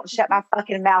up. I don't shut my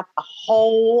fucking mouth the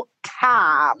whole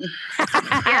time.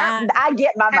 Yeah. I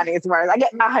get my money's worth. I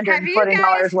get my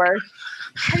 $120 worth.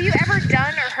 Have you ever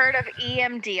done or heard of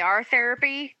EMDR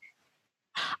therapy?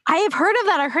 I have heard of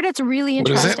that. I heard it's really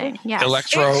What is it? interesting. Yeah.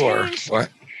 Electro It or changed- what?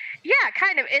 Yeah,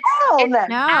 kind of. It's Oh, no.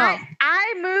 No.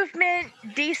 eye movement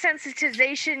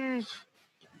desensitization.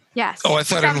 Yes. Oh, I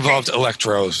thought it Something. involved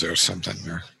electros or something.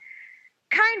 Or,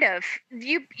 Kind of.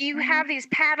 You have these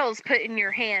paddles put in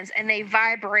your hands and they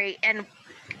vibrate, and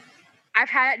I've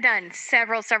had it done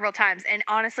several times, and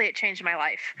honestly it changed my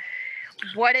life.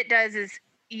 What it does is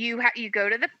you go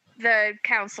to the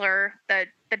counselor, the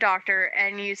doctor,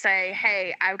 and you say,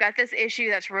 hey, I've got this issue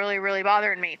that's really, really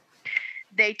bothering me.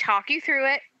 They talk you through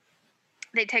it.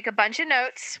 They take a bunch of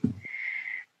notes.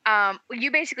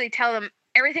 You basically tell them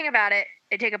everything about it.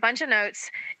 They take a bunch of notes.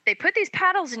 They put these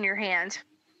paddles in your hand,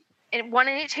 one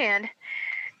in each hand,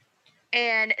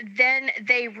 and then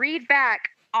they read back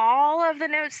all of the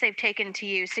notes they've taken to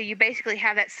you. So you basically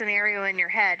have that scenario in your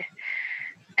head.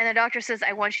 And the doctor says,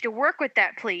 I want you to work with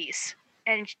that, please.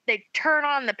 And they turn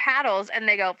on the paddles and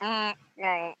they go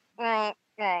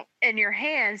in your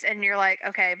hands, and you're like,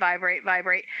 okay,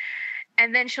 vibrate.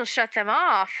 And then she'll shut them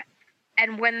off.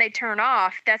 And when they turn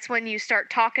off, that's when you start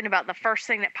talking about the first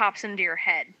thing that pops into your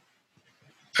head.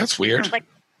 that's weird. Like,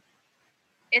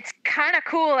 it's kind of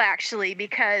cool, actually,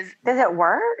 because, Does it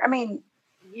work? I mean,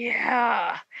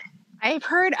 yeah. I've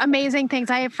heard amazing things.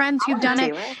 I have friends who've done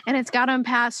it, and it's got them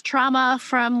past trauma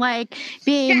from like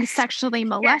being Yes. sexually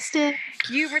molested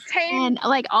You retain and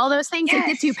like all those things. It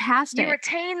gets you Yes. past you it.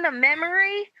 retain the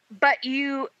memory, but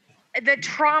the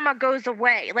trauma goes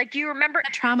away. Like you remember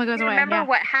The trauma goes you away. remember Yeah.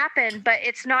 what happened, but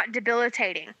it's not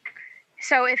debilitating.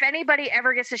 So if anybody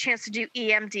ever gets a chance to do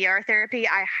EMDR therapy,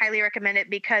 I highly recommend it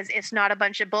because it's not a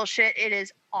bunch of bullshit. It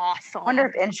is awesome. I wonder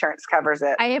if insurance covers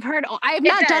it. I have heard. I have It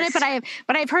not done does. it,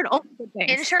 but I've heard all good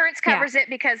things. Insurance Yeah. covers it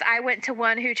because I went to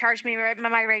one who charged me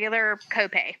my regular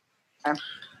copay. Oh.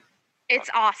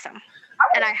 It's awesome.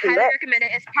 And I do highly it. recommend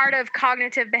it. It's part of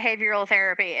cognitive behavioral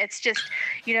therapy. It's just,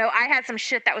 I had some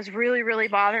shit that was really, really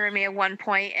bothering me at one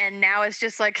point, and now it's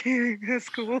just like, it's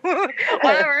cool.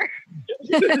 Whatever.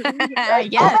 Yes.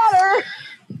 Better.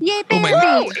 Yay, Oh my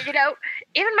therapy.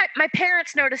 Even my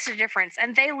parents noticed a difference,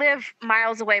 and they live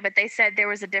miles away, but they said there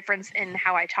was a difference in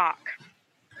how I talk.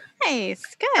 Nice.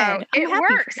 Good. So I'm it happy for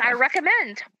works. you. I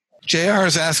recommend. JR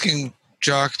is asking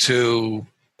Jock to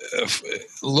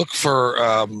look for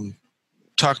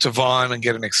talk to Vaughn and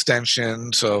get an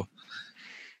extension, so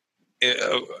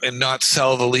and not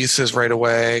sell the leases right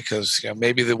away because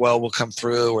maybe the well will come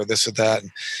through or this or that.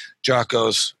 And Jock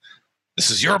goes, "This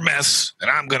is your mess, and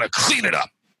I'm going to clean it up,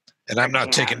 and I'm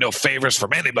not taking no favors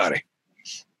from anybody."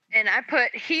 And I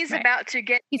put, he's Right. about to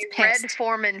get He's a Red pissed.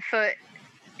 Foreman foot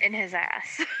in his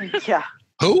ass. Yeah.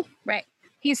 Who? Right.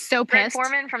 He's so Red pissed.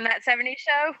 Foreman from that 70s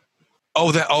show.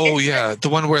 Oh, that. Oh, It's yeah, the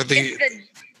one where the. It's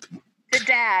the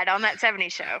dad on that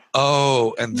 70s show.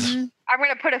 Oh, and Mhm. I'm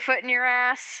gonna put a foot in your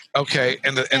ass. Okay,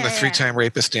 and the Yeah. three-time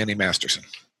rapist Danny Masterson.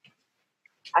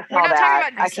 I We're saw not that.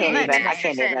 talking about I can't Danny even. I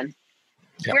can't Masterson. even.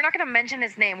 Yep. We're not gonna mention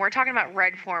his name. We're talking about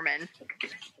Red Foreman.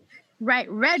 Right,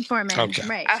 Red Foreman. Okay.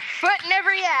 Right. A foot in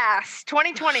every ass.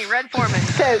 2020, Red Foreman.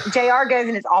 So JR goes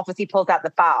in his office. He pulls out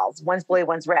the files. One's blue,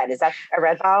 one's red. Is that a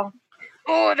red file?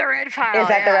 Oh, the red file. Is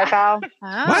that the red file?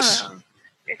 Oh. What?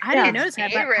 I didn't Yeah. notice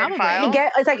that, A but red probably. file. He goes,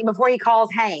 it's like before he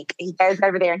calls Hank, he goes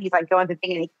over there and he's like going through the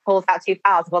thing and he pulls out 2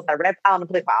 files. He pulls out a red file and a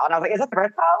blue file. And I was like, is that the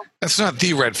red file? That's not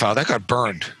the red file. That got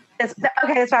burned.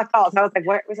 Okay, that's what I thought. So I was like,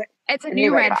 what was it? It's a The new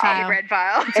new red red file. Red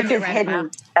file. It's his hidden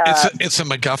It's a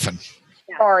MacGuffin.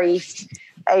 Far East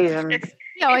Asian. It's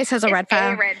He always has a red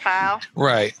file. A red file.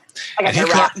 Right. I got And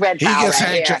the red he file gets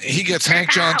right Hank. here. He gets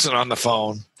Hank Johnson on the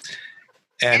phone,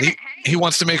 and he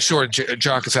wants to make sure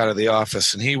Jock is out of the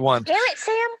office, and Damn it,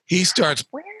 Sam. he starts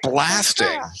Where?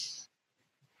 blasting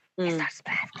Mm.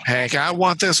 Hank. I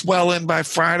want this well in by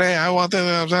Friday. I want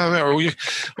that,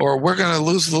 or we're going to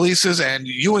lose the leases, and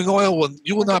Ewing Oil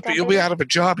you'll be out of a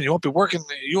job, and you won't be working.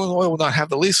 Ewing Oil will not have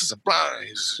the leases, and blah.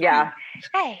 Yeah.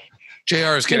 Hey. Jr.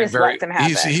 is He getting just lets him have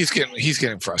it. he's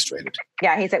getting frustrated.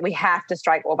 Yeah, he said we have to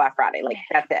strike oil by Friday. Like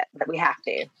that's it. But we have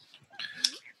to.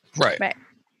 Right. Right.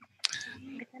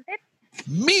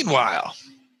 Meanwhile,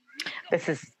 This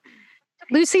is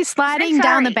Lucy sliding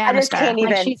down the sorry. I just banister can't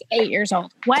like even- she's 8 years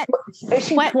old. What? is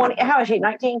she What? 20? How is she?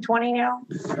 19, 20 now?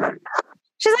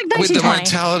 She's like with the 1920.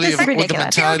 mentality This of is with the ridiculous.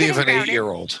 mentality of an Still getting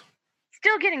 8-year-old.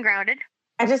 Still getting grounded.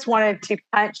 I just wanted to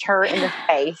punch her in the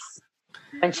face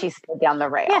when she slid down the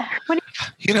rail. Yeah. What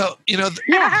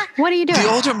are you doing? The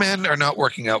older men are not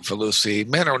working out for Lucy.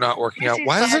 Men are not working out. Lucy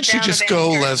Why doesn't slid she down just the go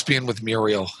banister. lesbian with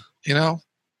Muriel? You know,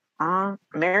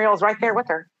 Muriel's right there with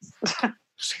her.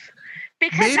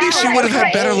 Because maybe that's she what would have had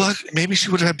right. better luck. Maybe she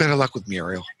would have had better luck with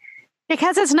Muriel.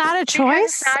 Because it's not a Because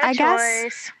choice, it's not a I guess.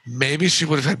 choice. Maybe she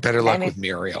would have had better luck Maybe. with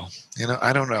Muriel. You know,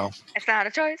 I don't know. It's not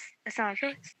a choice. It's not a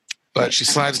choice. But she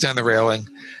slides down the railing,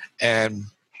 and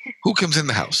who comes in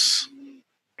the house?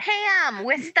 Pam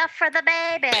with stuff for the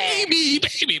baby.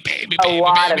 Baby. A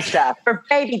lot of stuff for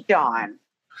baby John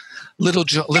Little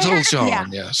John, Yeah.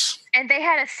 yes. And they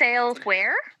had a sale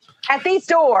where? at the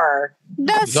store. The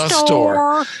The store.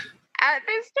 store. At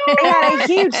the store. They had a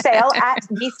huge sale at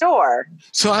the store.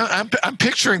 So I'm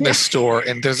picturing this store,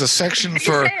 and there's a section Big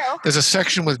for sale. there's a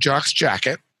section with Jock's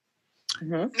jacket,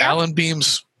 Mhm. Alan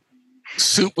Beam's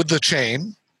suit with the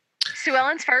chain, Sue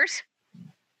Ellen's first.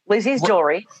 Lucy's What-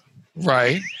 jewelry.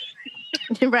 right?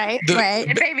 right, The- right.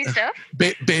 And baby stuff.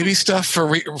 Baby stuff for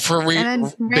And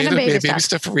then random baby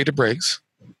stuff. for Rita Briggs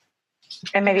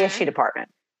And maybe a shoe department.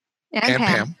 and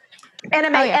Pam. And a,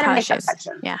 Oh, yeah, and a probably makeup shoes.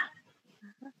 section. Yeah.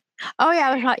 Oh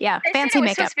yeah, yeah. They said Fancy it was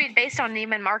makeup. supposed to be based on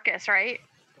Neiman Marcus, right?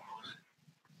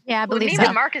 Yeah, I Well, believe Neiman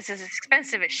so. Marcus is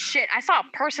expensive as shit. I saw a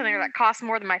person there that cost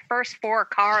more than my first 4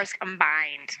 cars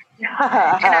combined. And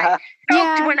I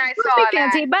choked when I it's saw pretty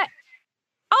that. fancy, but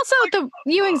also the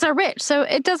Ewings are rich, so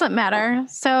it doesn't matter.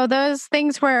 So those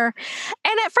things were,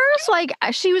 and at first, like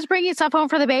she was bringing stuff home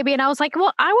for the baby, and I was like,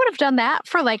 well, I would have done that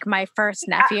for like my first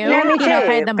nephew. yeah, me You know, if I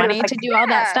too. had the But it was money like, to do all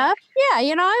that yeah. stuff. Yeah,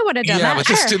 you know, I would have done Yeah, that. but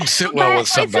this sure. didn't sit well But with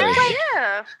somebody.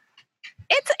 Yeah.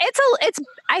 It's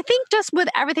I think just with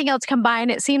everything else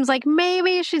combined, it seems like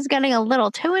maybe she's getting a little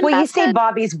too invested. Well, you see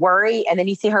Bobby's worry, and then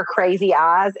you see her crazy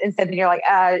eyes, and so then you're like,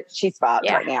 she's fucked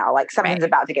Yeah. right now. Like something's Right.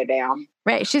 about to go down.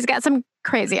 Right, she's got some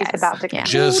crazy She's eyes. about to Yeah.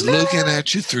 Just looking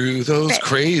at you through those Right.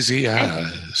 crazy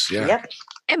eyes. Yeah. Yep.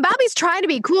 And Bobby's trying to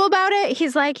be cool about it.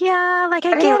 He's like, yeah, like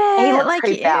I But get it. he looks like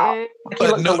creeped out. He But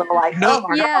looks no- a little like, no- oh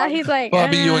my yeah, God. he's like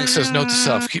Bobby Ewing says, note to "Mm."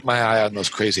 self, keep my eye on those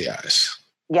crazy eyes.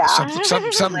 Yeah. Something's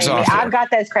Believe me, off I've here. got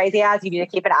those crazy eyes. You need to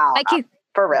keep an eye on Like them, he,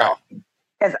 for real.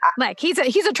 Because like he's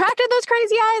attracted to those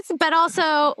crazy eyes, but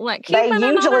also like they keeping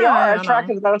an usually eye are on 'em.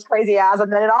 attracted to those crazy eyes,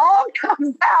 and then it all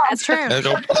comes out. That's true. And they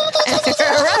go, right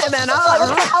then, Like, all what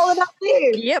the right. hell did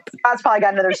I do? Yep. God's probably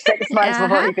got another 6 months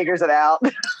before Uh-huh. he figures it out.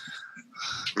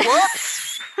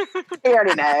 Whoops. He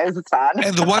already knows. It's fine.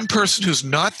 and the one person who's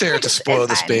not there to spoil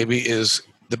It's this fine. baby is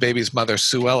the baby's mother,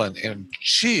 Sue Ellen. And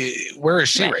where is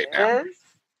she right now?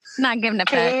 Not giving a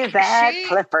fuck. She's at She-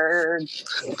 Clifford.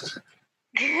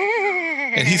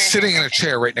 And he's sitting in a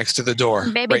chair right next to the door.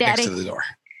 Baby right next daddy. to the door.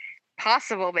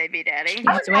 Possible baby daddy.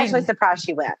 I was waiting. actually surprised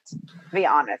she went, to be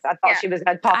honest. I thought Yeah. she was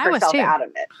going to talk I was herself too. out of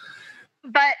it.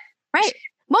 But Right.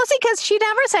 Mostly because she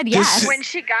never said This yes is- when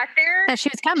she got there, that she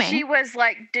was coming. she was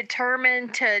like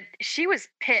determined to. She was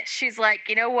pissed. She's like,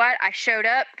 you know what? I showed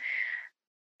up.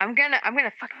 I'm gonna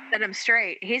fucking set him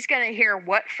straight. He's gonna hear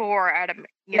what for out of me.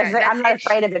 You know, Because I'm not that's it.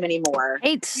 afraid of him anymore.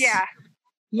 Hates. Yeah,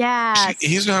 Yes.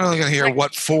 He's not only going to hear Like-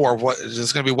 what for,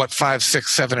 there's going to be what 5, 6,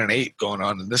 7, and 8 going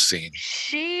on in this scene.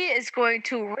 She is going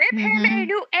to rip him Mhm. a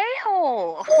new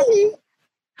a-hole.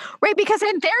 Right, because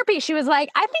in therapy she was like,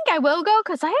 I think I will go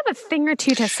because I have a thing or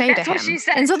two to say That's to what him. she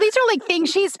said. And so these are like things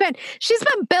she's been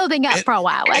building up for a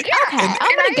while. Like, Yeah, okay, I'm and I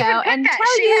gonna even go put and that.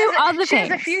 tell She you has all the she things.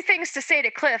 has a few things to say to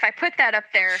Cliff. I put that up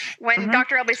there when Mhm.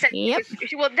 Dr. Elby said, Yep.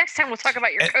 well, next time we'll talk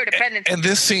about your codependency. And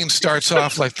this scene starts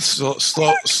off like the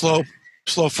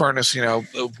slow furnace,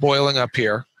 boiling up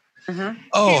here. Mhm.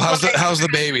 Oh, He's like, how's the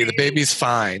baby? The baby's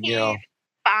fine, He's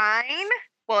fine.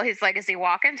 Well, he's like, is he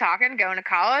walking, talking, going to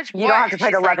college? You don't have to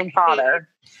play the She's like, loving father.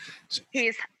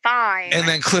 He's fine. And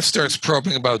then Cliff starts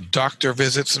probing about doctor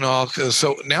visits and all.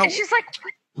 So now And she's like,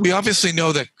 we obviously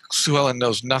know that Sue Ellen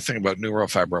knows nothing about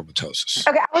neurofibromatosis.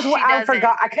 Okay, I doesn't.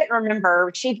 forgot. I couldn't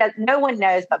remember. She does. No one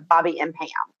knows but Bobby and Pam,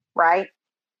 right?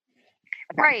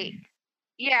 Okay. right.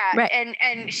 Yeah. Right.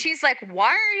 And she's like, why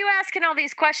are you asking all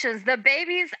these questions? The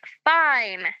baby's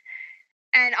fine.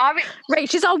 And obviously, Right,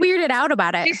 she's all weirded out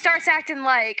about she it. starts acting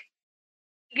like,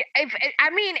 I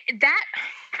mean, that,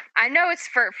 I know it's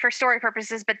for story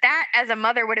purposes, but that as a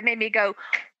mother would have made me go,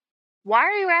 why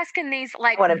are you asking these?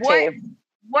 Like, I would have too.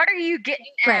 what are you getting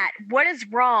Right. at? What is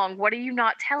wrong? What are you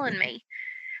not telling me?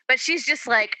 But she's just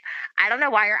like, I don't know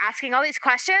why you're asking all these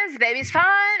questions. The baby's fine.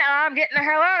 I'm getting the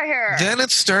hell out of here. Then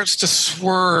it starts to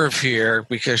swerve here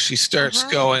because she starts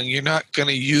going, you're not going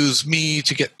to use me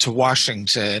to get to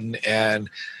Washington, and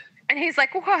And he's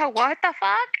like, whoa, what the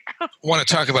fuck? want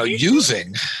to talk about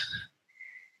using.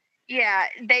 Yeah,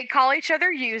 they call each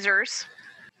other users.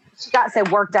 She got so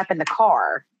worked up in the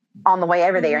car on the way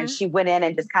over there, and she went in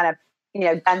and just kind of,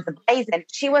 done some plays. And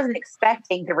she wasn't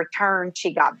expecting the return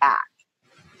she got back.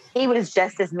 He was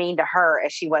just as mean to her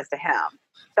as she was to him.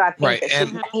 So I think Right,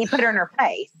 that he put her in her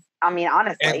face. I mean,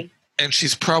 honestly. And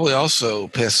she's probably also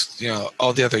pissed,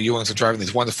 all the other Ewings are driving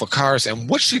these wonderful cars. And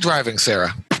what's she driving,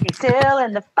 Sarah? He's still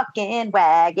in the fucking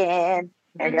wagon.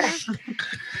 There you go.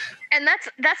 And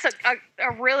that's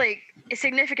a really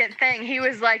significant thing. He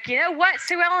was like, you know what,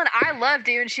 Sue Ellen, I loved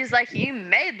you. And she's like, you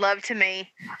made love to me.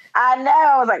 I know.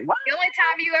 I was like, what? The only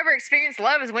time you ever experience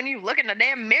love is when you look in the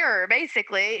damn mirror,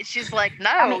 basically. She's like, no,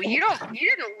 I mean, you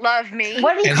didn't love me.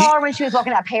 What did he And call her when she was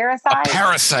walking out? Parasite?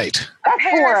 Parasite. That's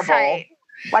horrible. Parasite.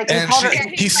 Like, he And called her.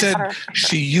 he said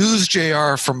she used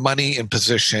JR for money and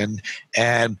position,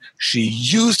 and she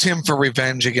used him for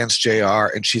revenge against JR,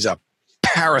 and she's a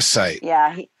parasite.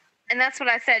 Yeah. And that's what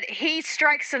I said. He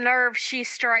strikes a nerve, she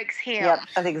strikes him. Yep.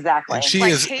 That's exactly. And she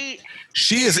Like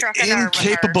is struck a nerve with her.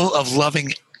 incapable of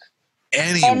loving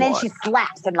anyone. And then she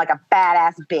slaps him like a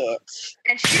badass bitch.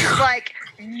 And she's like,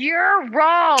 you're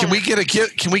wrong. Can we get a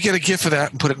gif of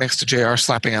that and put it next to JR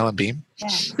slapping Alan Beam? Yeah.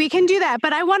 We can do that,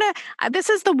 but I want to. This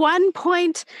is the one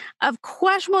point of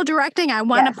questionable directing I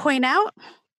want to point out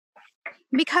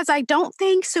because I don't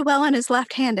think Sue Ellen is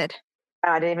left-handed,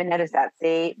 Oh, I didn't even notice that.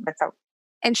 See, that's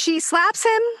and she slaps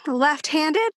him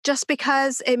left-handed just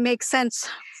because it makes sense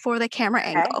for the camera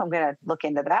okay. angle, I'm gonna look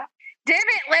into that. Damn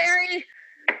it, Larry.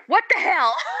 What the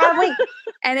hell? Have we?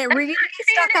 and it really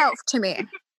stuck out to me.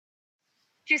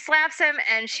 She slaps him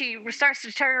and she starts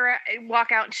to turn around,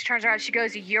 walk out, and she turns around. She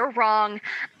goes, you're wrong.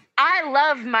 I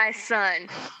love my son.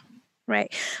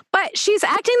 Right, but she's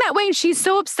acting that way, and she's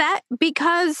so upset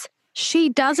because she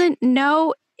doesn't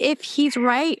know if he's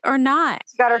right or not.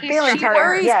 She got her He's- feelings she hurt.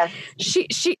 worries.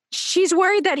 Yes. She's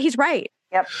worried that he's right.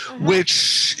 Yep.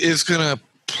 Which is going to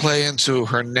play into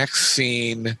her next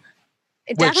scene,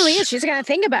 It Which- definitely is. She's going to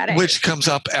think about it. which comes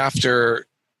up after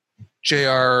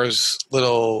JR's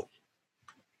little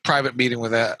private meeting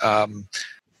with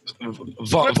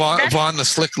Vaughn the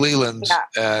Slick Leland,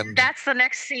 and That's the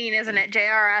next scene, isn't it? JR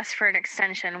asked for an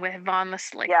extension with Vaughn the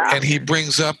Slick. Yeah. and he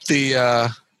brings up the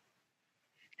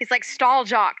He's like, stall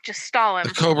jock, just stall him.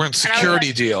 Coburn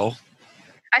security deal,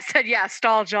 I said, yeah,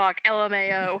 stall jock,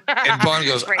 LMAO. and Vaughn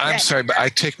goes, Right. "I'm sorry, but I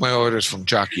take my orders from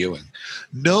Jock Ewing."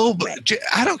 No, but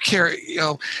I don't care.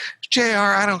 JR,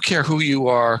 I don't care who you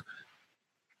are.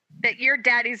 That your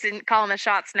daddy's in calling the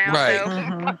shots now, Right. so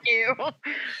Mhm. fuck you.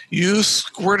 You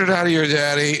squirted out of your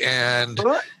daddy, and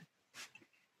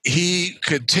he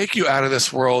could take you out of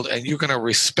this world, and you're going to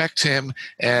respect him,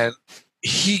 and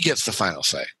he gets the final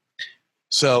say.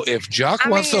 So if Jock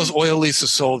wants those oil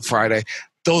leases sold Friday,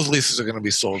 those leases are going to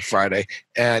be sold Friday,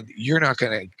 and you're not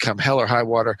going to come hell or high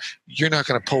water. You're not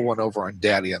going to pull one over on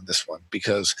Daddy on this one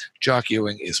because Jock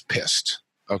Ewing is pissed.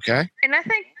 Okay? And I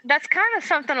think that's kind of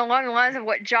something along the lines of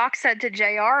what Jock said to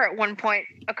JR at one point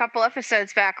a couple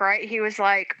episodes back, right? He was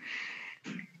like,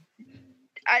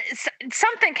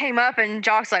 something came up and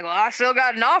Jock's like, well, I still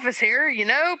got an office here,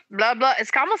 blah, blah.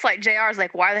 It's almost like JR's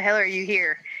like, why the hell are you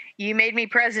here? You made me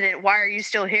president. Why are you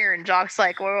still here? And Jock's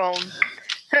like, well,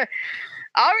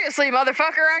 obviously,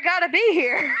 motherfucker, I gotta be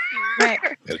here. Right.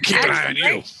 Keep an eye on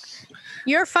you.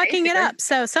 You're fucking it up,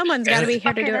 so someone's got to be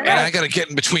here to do it And right. I got to get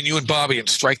in between you and Bobby and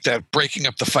strike that breaking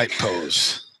up the fight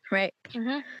pose. Right.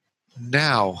 Mm-hmm.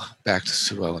 Now, back to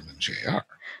Sue Ellen and JR.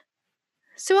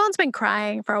 Sue Ellen's been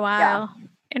crying for a while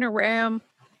in her room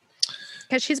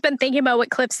because she's been thinking about what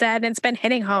Cliff said and it's been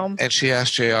hitting home. And she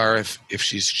asked JR if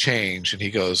she's changed, and he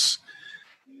goes,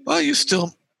 well, you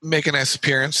still make a nice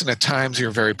appearance, and at times you're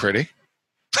very pretty.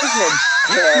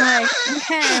 I'm like,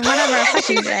 okay, whatever.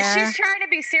 She's trying to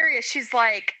be serious. She's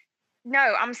like,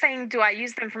 no, I'm saying, do I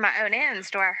use them for my own ends?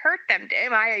 Do I hurt them?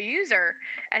 Am I a user?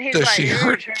 And he's Does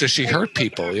like, does she hurt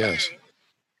people? Yes.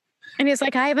 And he's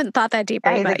like, I haven't thought that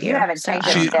deeply He's about like, you. you haven't so-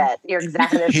 changed a bit. You're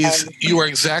exactly the same. You are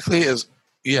exactly as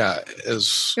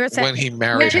when he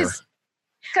married her.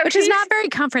 Which is not very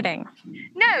comforting.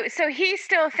 No, so he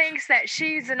still thinks that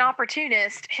she's an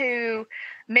opportunist who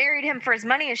married him for his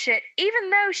money and shit, even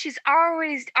though she's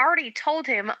already told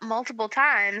him multiple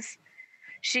times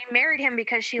she married him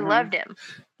because she loved him.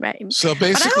 Right. So But I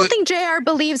basically, don't think JR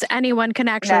believes anyone can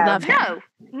actually love him.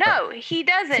 No, he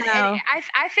doesn't. No. And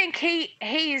I think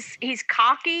he's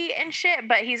cocky and shit,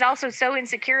 but he's also so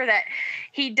insecure that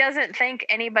he doesn't think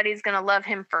anybody's gonna love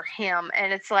him for him.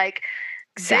 And it's like,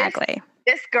 Exactly.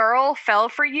 This girl fell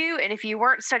for you, and if you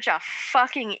weren't such a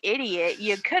fucking idiot,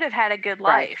 you could have had a good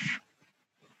life.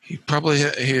 he probably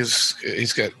he's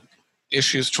got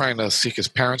issues trying to seek his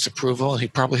parents' approval, and he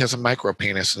probably has a micro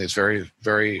penis, and he's very,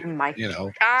 very,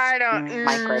 I don't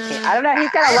micro penis. I don't know. He's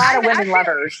got a lot of women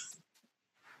lovers.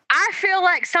 I feel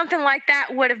like something like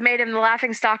that would have made him the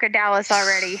laughing stock of Dallas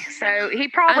already. So he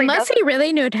probably Unless he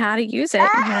really knew how to use it.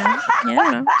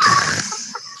 Yeah.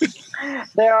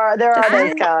 There are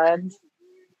those kinds.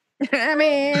 I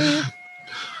mean,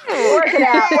 work it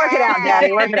out,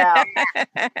 Daddy, work it out.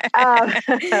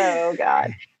 Oh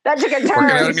God, that took a turn.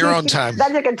 Work it out in your own time.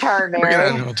 That took a turn,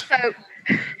 Mary.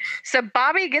 So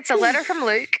Bobby gets a letter from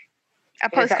Luke, a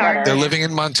postcard. They're living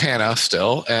in Montana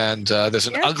still, and there's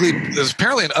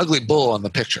apparently an ugly bull on the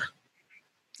picture.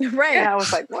 Right. And I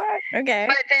was like, what? Okay.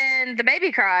 But then the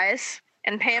baby cries,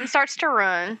 and Pam starts to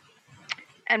run,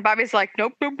 and Bobby's like,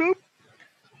 nope, nope, nope.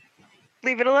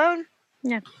 Leave it alone.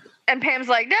 Yeah. And Pam's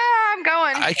like, no, I'm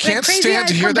going. I can't stand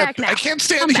to hear that. I can't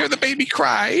stand to hear the baby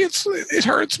cry. It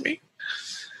hurts me.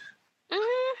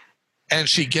 Mm-hmm. And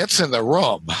she gets in the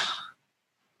room,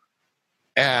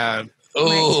 and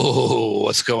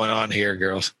what's going on here,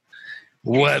 girls?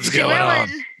 What's going on?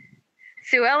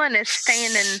 Sue Ellen is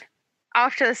standing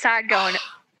off to the side, going,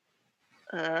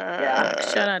 Should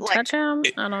I touch him?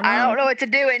 I don't know. I don't know what to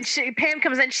do. And Pam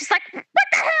comes in. She's like, what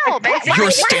the hell, basically?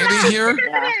 You're standing here?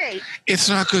 Yeah. It's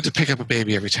not good to pick up a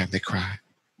baby every time they cry.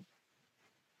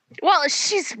 Well,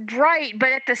 she's right, but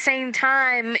at the same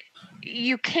time,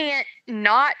 you can't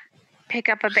not pick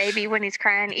up a baby when he's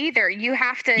crying either. You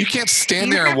have to. You can't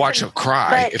stand there and watch him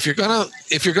cry. If you're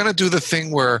gonna do the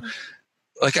thing where,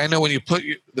 like, I know when you put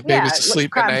the babies to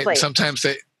sleep at night, sometimes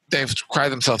they have to cry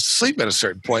themselves to sleep at a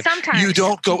certain point. Sometimes, you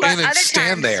don't go in and other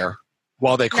stand times- there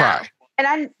while they cry.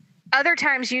 And other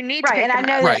times you need to Right, pick and I them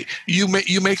know up. Right. You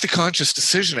make the conscious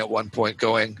decision at one point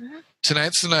going,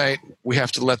 tonight's the night we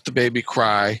have to let the baby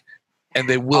cry, and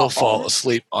they will fall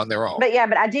asleep on their own. But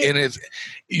I do. And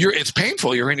it's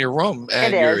painful. You're in your room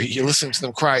and you're listening to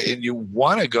them cry, and you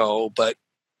want to go, but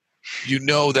you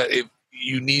know that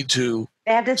you need to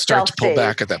They have to start to pull self-soothe.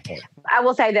 back at that point. I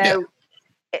will say though,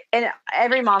 and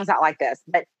every mom's not like this,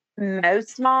 but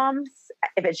most moms,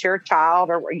 if it's your child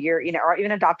or your, or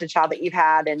even adopted child that you've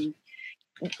had, and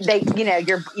they,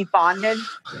 you bonded,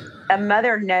 a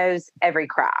mother knows every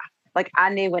cry. Like I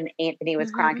knew when Anthony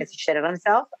was crying because he shitted on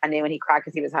himself. I knew when he cried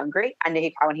because he was hungry. I knew he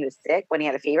cried when he was sick, when he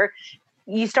had a fever.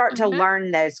 You start to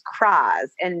learn those cries,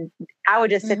 and I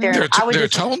would just sit there. There And are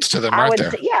tones to them, aren't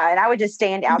there? Yeah, and I would just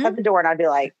stand outside the door, and I'd be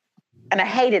like, and I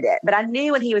hated it, but I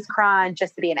knew when he was crying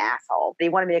just to be an asshole. But he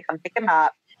wanted me to come pick him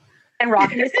up and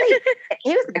rock him to sleep.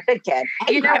 He was a good kid.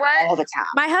 You know what? All the time.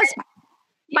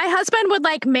 My husband would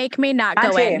like make me not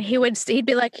Mine go too. in. He'd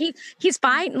be like, he's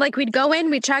fine. Like we'd go in,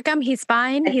 we'd check him, he's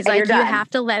fine. He's And like, you're you done. have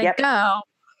to let it go.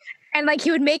 And like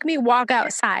he would make me walk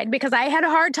outside because I had a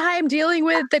hard time dealing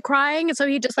with the crying. And so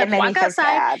he just like It made me walk so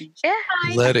outside. sad.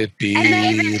 Yeah. Let it be.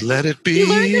 Let it be. You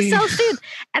learn to self-soothe.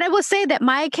 And I will say that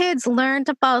my kids learned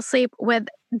to fall asleep with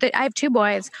I have two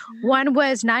boys. One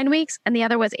was 9 weeks and the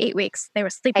other was 8 weeks. They were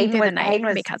sleeping through the night Hayden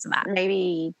was because of that.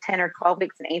 maybe 10 or 12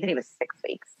 weeks, and Anthony was 6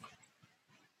 weeks.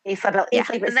 He slept Yeah,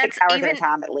 6 and that's hours at a even-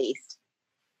 time at least.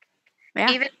 Yeah.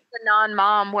 Even as a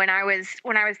non-mom, when I was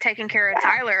taking care of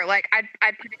Tyler, like I'd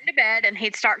put him to bed and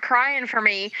he'd start crying for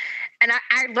me, and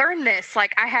I learned this.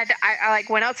 Like I like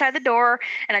went outside the door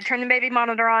and I turned the baby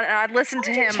monitor on and I'd listen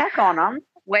to him Check on him.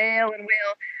 wail and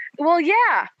wail. Well,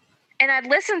 yeah, and I'd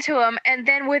listen to him, and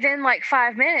then within like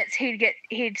 5 minutes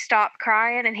he'd stop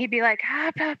crying and he'd be like,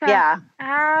 ah, papa, Yeah,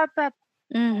 ah, papa,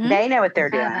 Mhm. they know what they're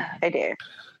doing. They do.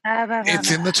 ah, papa.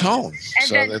 It's in the tone. And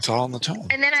So then- it's all in the tone.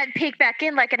 And then I'd peek back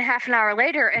in like a half an hour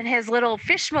later, and his little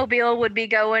fishmobile would be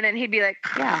going, and he'd be like,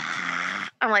 Yeah.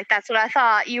 I'm like, that's what I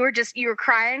thought. You were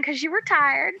crying because you were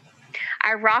tired.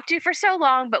 I rocked you for so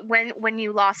long, but when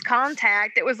you lost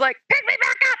contact, it was like, pick me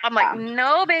back up. I'm like,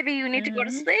 no, baby, you need to go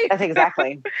to sleep. That's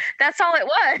exactly. That's all it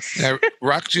was. Now,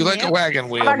 rocked you like a wagon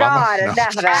wheel, Oh my mama. God, No.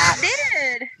 enough of I that.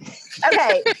 did.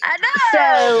 Okay, I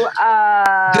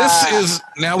know. so This is,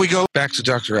 now we go back to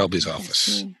Dr. Elby's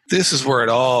office. This is where it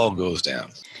all goes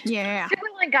down. Yeah. I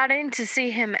only got in to see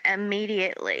him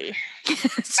immediately. It's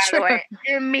By the true. way,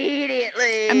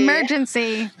 immediately.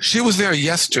 Emergency. She was there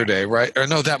yesterday, right? Or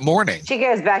no, that morning she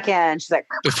goes back in. She's like,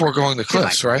 before going to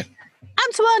Cliff's, right?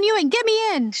 I'm swelling you and get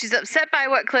me in. She's upset by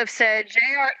what Cliff said.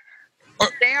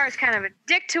 JR is kind of a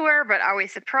dick to her, but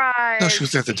always surprised. No, she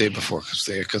was there the day before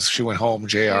because she went home,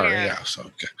 JR. Yeah, so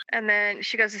okay. And then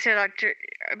she goes to see Dr.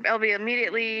 Elby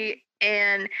immediately.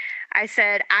 And I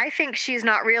said, I think she's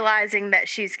not realizing that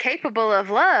she's capable of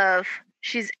love.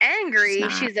 She's angry. She's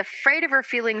not. She's afraid of her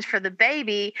feelings for the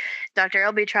baby. Dr.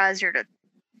 Elby tells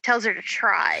her to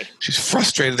try. She's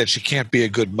frustrated that she can't be a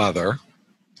good mother.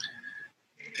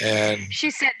 And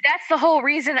She said, that's the whole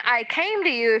reason I came to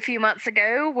you a few months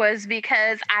ago was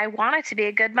because I wanted to be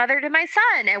a good mother to my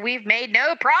son, and we've made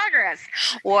no progress.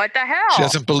 What the hell? she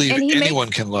doesn't believe And he anyone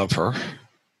makes- can love her.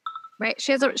 Right.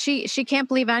 She can't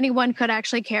believe anyone could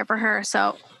actually care for her.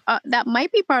 So that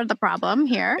might be part of the problem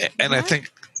here. And I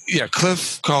think,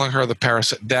 Cliff calling her the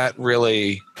parasite, that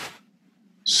really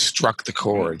struck the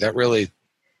chord. That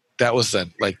was the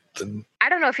I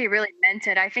don't know if he really meant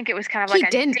it. I think it was kind of He like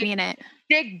a didn't dig, mean it.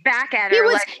 dig back at her. He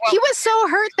was like, well, he was so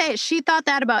hurt that she thought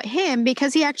that about him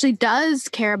because he actually does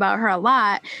care about her a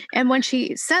lot. And when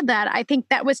she said that, I think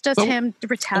that was just But him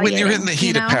retaliating. when you're in the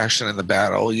heat you of know? passion in the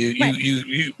battle,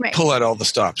 you Right. pull out all the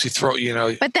stops. You throw,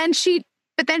 But then she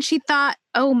thought,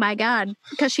 oh my God,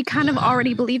 because she kind of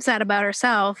already believes that about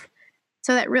herself.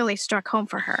 So that really struck home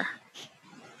for her.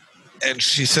 and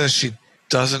she says she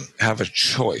doesn't have a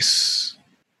choice.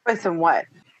 listen, what?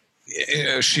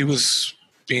 She was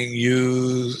being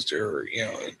used, or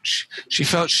she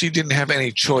felt she didn't have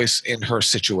any choice in her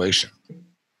situation.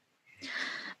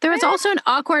 There was also an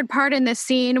awkward part in this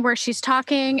scene where she's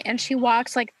talking and she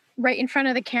walks like right in front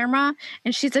of the camera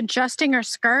and she's adjusting her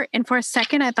skirt. And for a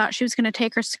second, I thought she was going to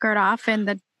take her skirt off in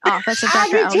the office of I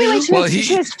Dr. did too. And Elby.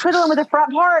 she was twiddling with the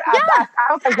front part. I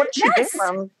was like, what did she Yes.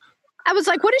 do? I was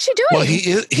like, what is she doing? Well, he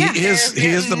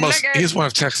is the most. Nugget. He's one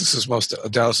of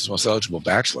Dallas's most eligible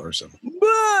bachelors, and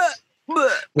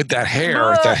with that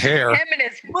hair, him and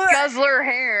his guzzler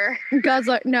hair.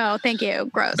 Guzzler. No, thank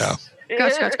you. Gross. No.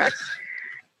 Gross.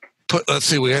 Let's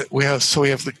see. We have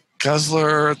the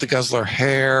guzzler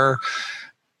hair,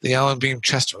 the Alan Beam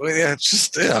chest. Yeah, it's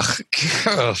just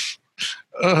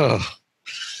ugh.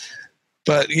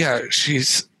 But yeah,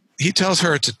 he tells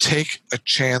her to take a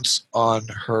chance on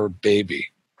her baby.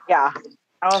 Yeah.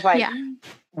 I was like, Yeah.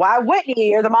 why wouldn't you?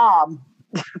 You're the mom.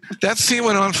 That scene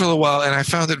went on for a little while, and I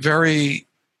found it very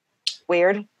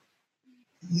Weird.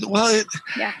 well.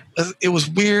 Yeah. It was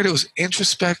weird. It was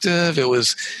introspective. It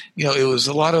was, it was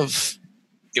a lot of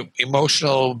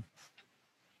emotional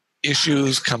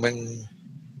issues coming,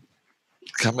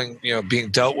 being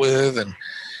dealt with, and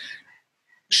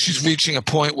she's reaching a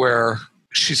point where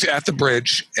she's at the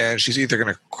bridge, and she's either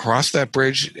going to cross that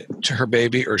bridge to her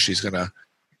baby, or she's going to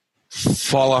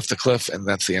fall off the cliff, and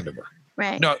that's the end of her.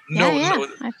 Right.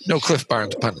 No Cliff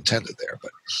Barnes, pun intended there,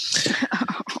 but.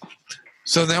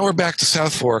 So now we're back to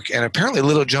South Fork, and apparently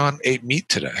Little John ate meat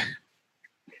today.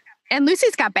 And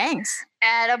Lucy's got bangs.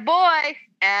 Atta boy,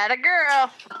 atta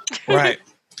girl. Right.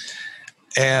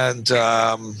 And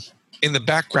in the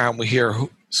background, we hear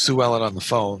Sue Ellen on the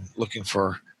phone looking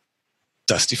for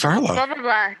Dusty Farlow. Blah, blah,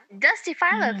 blah. Dusty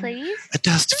Philo, please.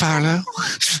 Dusty Farlow.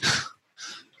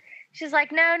 She's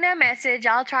like, no message.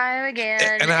 I'll try him again.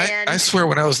 And I swear,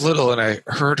 when I was little and I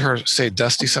heard her say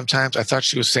Dusty sometimes, I thought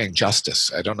she was saying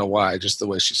Justice. I don't know why, just the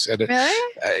way she said it.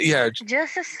 Really? Yeah,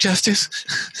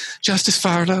 Justice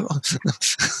Farlow.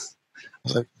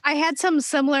 I had some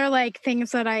similar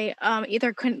things that I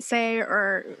either couldn't say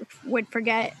or would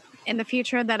forget in the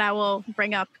future that I will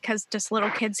bring up because just little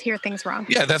kids hear things wrong.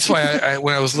 Yeah, that's why I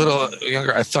when I was a little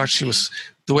younger, I thought she was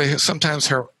the way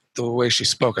she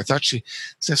spoke. I thought she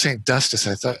instead of saying Dusty,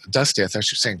 I thought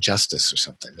she was saying justice or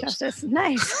something. Justice,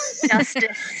 nice.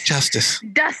 Justice.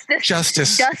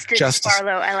 Justice.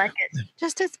 Barlow. I like it.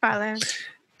 Justice Barlow.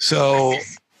 So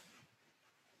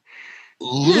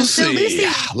Lucy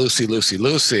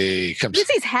comes.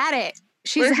 Lucy's had it.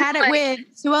 She's Lucy's had it like- with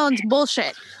Sue Ellen's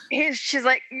bullshit. She's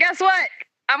like, guess what?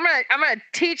 I'm gonna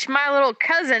teach my little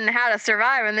cousin how to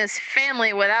survive in this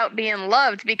family without being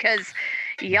loved because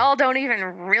y'all don't even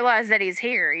realize that he's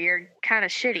here. You're kind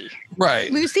of shitty. Right.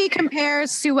 Lucy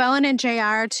compares Sue Ellen and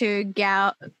JR to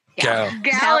Gal.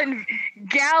 Gallon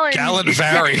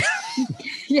Vary.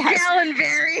 Yes. Gallon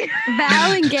Berry.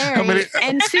 Val and Gary. How many-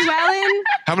 And Sue Ellen.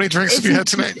 How many drinks have you had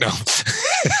tonight? No.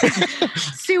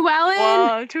 Sue Ellen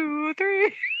 1, 2,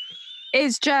 3.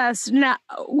 is just not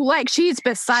like she's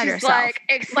beside She's herself. like,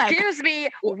 excuse me,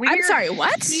 I'm sorry,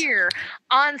 what? Here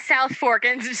on South Fork,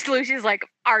 and just Lucy's like,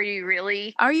 are you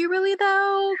really? Are you really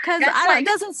though? Because That's like- it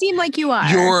doesn't seem like you are.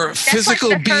 Your like physical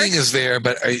the being first- is there,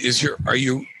 but is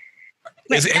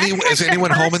that's like anyone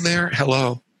the home first- in there?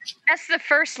 Hello. That's the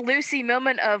first Lucy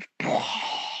moment of.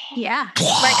 Yeah.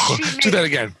 Like she Do makes- that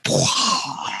again.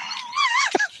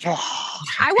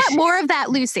 I want more of that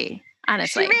Lucy,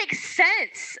 honestly. She makes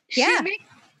sense. Yeah. She makes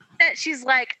that she's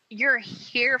like, you're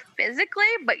here physically,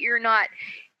 but you're not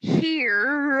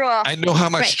here. I know how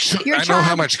much Right. Your I know how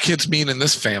child- much kids mean in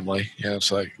this family. Yeah,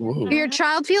 it's like, whoa. Your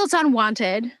child feels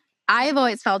unwanted. I've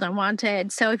always felt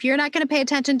unwanted. So if you're not going to pay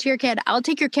attention to your kid, I'll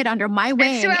take your kid under my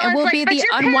wing Sue and Ellen's we'll like, be "But the your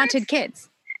unwanted parents-"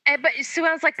 kids. But Sue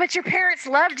Ellen's like, but your parents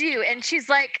loved you. And she's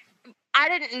like, I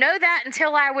didn't know that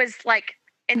until I was like,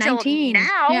 until 19.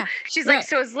 now. Yeah. She's Right. like,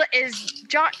 so is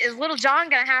little John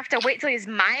going to have to wait till he's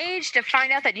my age to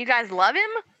find out that you guys love him?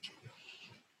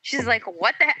 She's like,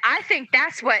 what the? I think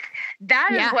that is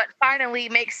Yeah. what finally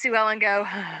makes Sue Ellen go,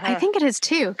 I think it is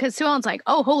too. Because Sue Ellen's like,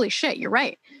 oh, holy shit, you're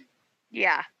right.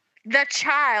 yeah, the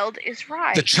child is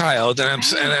right. The child, and I'm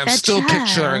The still child.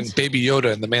 picturing Baby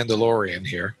Yoda and the Mandalorian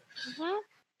here.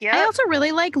 Yeah. I also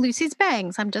really like Lucy's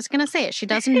bangs. I'm just gonna say it. She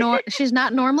doesn't she's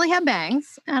not normally have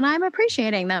bangs, and I'm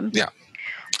appreciating them. Yeah.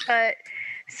 But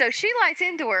so she lights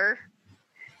into her,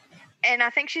 and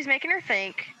I think she's making her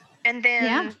think. And then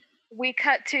Yeah. we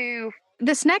cut to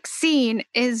This next scene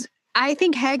is, I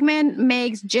think Hagman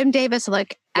makes Jim Davis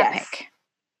look Yes. epic.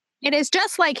 It is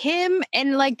just like him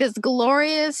and like this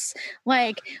glorious,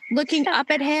 like looking up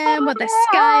at him with the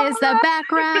sky as the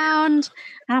background.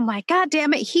 And I'm like, God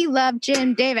damn it, he loved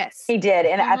Jim Davis. He did.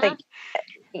 And I Mhm. think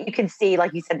you can see,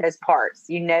 like you said, those parts.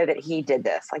 You know that he did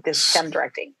this. Like this is him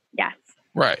directing. Yes.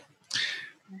 Right.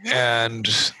 And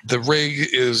the rig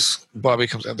Bobby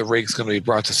comes out, the rig's going to be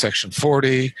brought to Section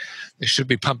 40. They should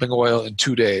be pumping oil in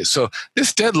 2 days. So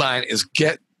this deadline is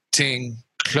getting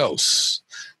close.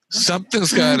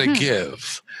 Something's got to Mhm.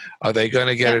 give. Are they going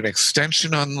to get Yeah. an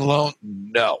extension on the loan?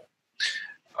 No.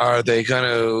 Are they going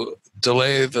to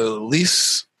delay the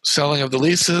selling of the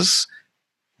leases?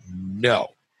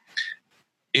 No.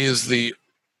 Is the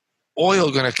oil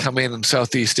going to come in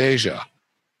Southeast Asia?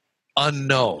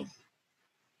 Unknown.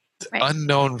 Right.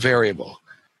 Unknown variable.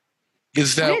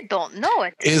 Is we don't know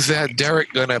it. that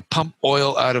Derek going to pump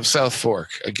oil out of South Fork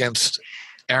against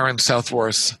Aaron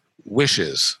Southworth's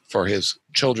wishes for his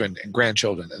children and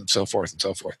grandchildren and so forth and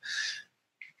so forth?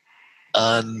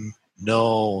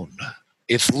 Unknown.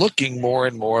 It's looking more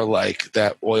and more like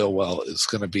that oil well is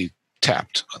going to be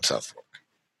tapped on South Fork.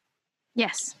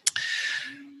 Yes.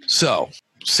 So,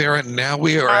 Sarah, now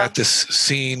we are at this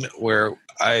scene where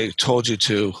I told you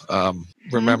to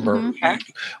remember. Mhm.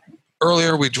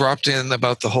 Earlier, we dropped in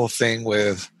about the whole thing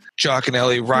with Jock and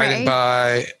Ellie riding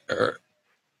by, or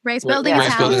Ray's building his Ray's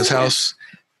house. building his house.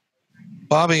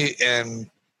 Bobby and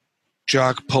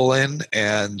Jock pull in,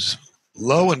 and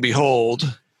lo and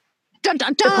behold, Dun,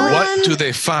 dun, dun. what do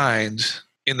they find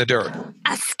in the dirt?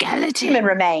 A skeleton. Human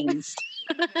remains.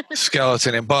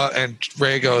 Skeleton. And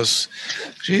Ray goes,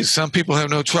 geez, some people have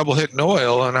no trouble hitting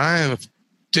oil, and I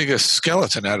dig a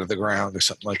skeleton out of the ground or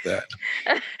something like that.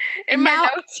 In my Now-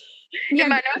 notes, Yeah, in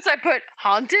my notes, I put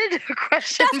haunted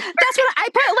question. that's what I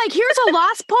put. Like, here's a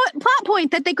lost plot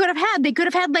point that they could have had. They could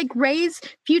have had like Ray's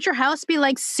future house be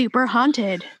like super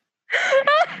haunted.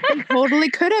 They totally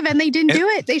could have, and they didn't do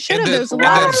it. They should have. And There was a then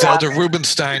lot of Zelda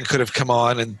Rubinstein could have come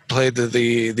on and played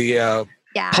the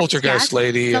yeah, poltergeist yes.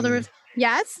 lady. Zelda and-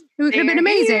 yes, it could have been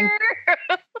amazing.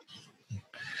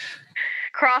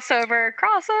 crossover.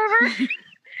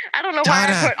 I don't know why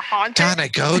Donna, I put haunted. Donna,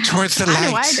 go towards the I know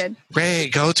I light. did. Ray,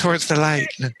 go towards the light.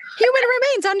 Human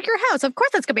remains on your house. Of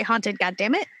course, that's gonna be haunted. God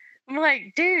damn it! I'm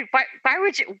like, dude,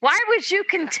 why would you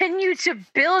continue to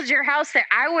build your house there?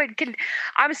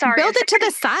 I'm sorry. Build it to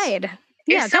the side.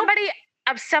 Yeah,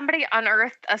 If somebody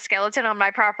unearthed a skeleton on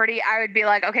my property, I would be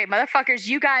like, okay, motherfuckers,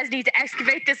 you guys need to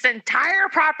excavate this entire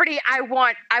property. I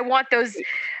want those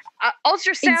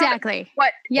ultrasound. Exactly.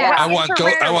 What? Yeah. I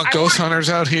want ghost hunters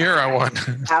out here. I want.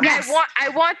 Yes. I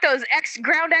want those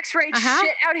ground X-ray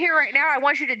shit out here right now. I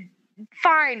want you to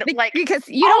find because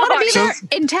you don't want to be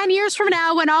there in 10 years from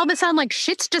now when all of a sudden like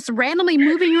shit's just randomly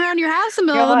moving around your house in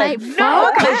the middle of the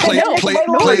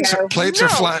night.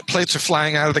 Plates are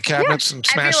flying out of the cabinets and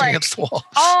smashing against the wall.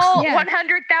 All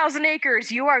 100,000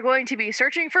 acres, you are going to be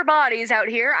searching for bodies out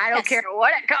here. I don't care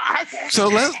what it costs. So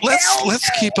let's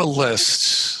keep a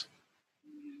list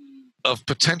of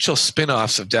potential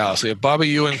spin-offs of Dallas. We have Bobby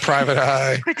Ewing, Private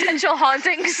Eye. Potential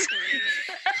hauntings.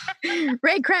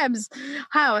 Ray Krebs,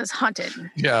 how is haunted?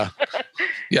 Yeah.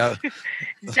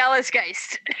 Dallas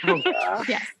Geist.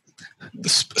 Yes. The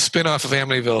spin-off of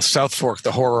Amityville, South Fork,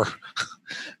 the horror.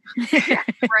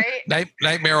 Right?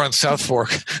 Nightmare on South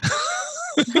Fork.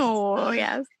 Oh,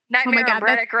 yes. Nightmare on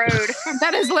Braddock Road.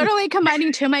 That is literally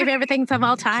combining two of my favorite things of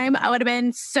all time. I would have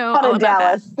been so Out all of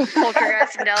about Dallas.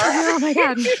 Poltergeist in Dallas. Oh my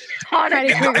god.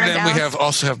 Freddy Krueger And in then we Dallas.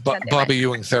 also have Bobby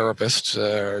Ewing, therapist,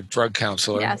 drug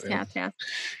counselor. Yes.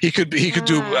 He could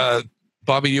do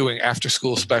Bobby Ewing after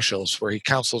school specials where he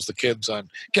counsels the kids on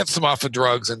gets them off of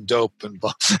drugs and dope and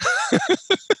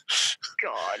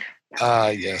God.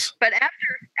 yes. But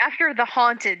after the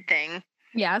haunted thing,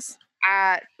 Yes.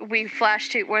 we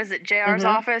flashed to what is it, JR's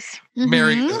office?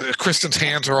 Mary Kristen's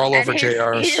hands are all over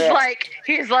JR's. He's like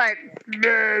blah,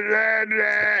 blah,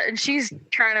 blah, and she's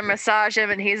trying to massage him,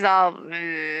 and he's all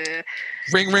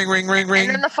ring, ring, ring, ring, ring.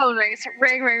 And then the phone rings.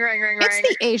 Ring, ring, ring, ring, It's ring.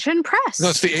 the Asian press. No,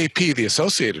 it's the AP, the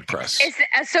Associated Press. It's the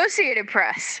Associated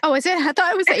Press. Oh, is it? I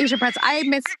thought it was the Asian press. I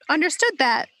misunderstood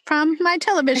that from my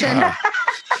television.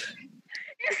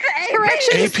 It's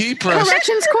the AP. AP Press.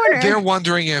 Corrections Corner. They're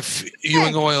wondering if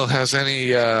Ewing Oil has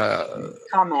any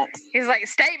Comment. He's like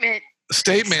statement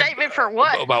Statement for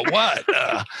what? about what?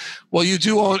 Well, you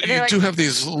do own, They're do have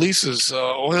these leases,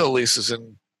 oil leases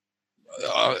in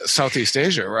Southeast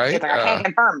Asia, right? I can't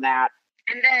confirm that.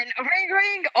 And then ring,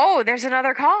 ring. Oh, there's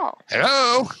another call.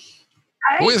 Hello,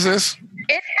 who is this?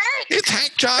 It's Hank. It's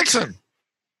Hank Johnson.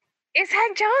 It's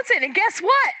Hank Johnson. And guess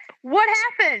what? What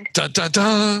happened? Dun dun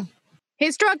dun.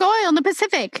 He struck oil in the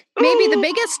Pacific. Maybe the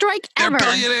biggest strike They're ever.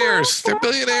 billionaires. They're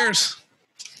billionaires.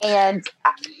 And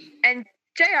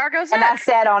JR goes I nuts.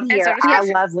 said on And here, so does I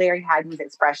Kristen. love Larry Hyden's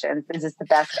expressions. This is the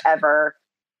best ever.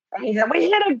 And he said, we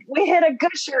hit a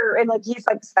gusher, and like he's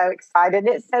like so excited.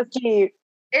 It's so cute.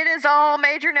 It is all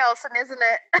Major Nelson, isn't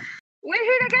it? We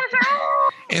hit a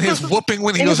gusher. And his whooping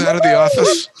when he goes out of the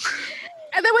office.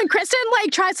 And then when Kristen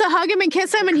like tries to hug him and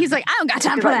kiss him, and he's like, "I don't got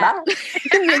time for that."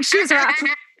 And then shoes her off.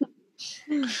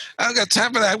 I don't got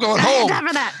time for that. I'm going I don't home. got time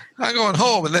for that. I'm going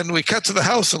home. And then we cut to the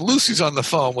house, and Lucy's on the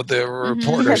phone with the That's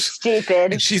reporters,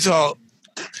 stupid. and she's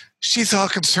all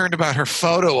concerned about her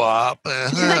photo op.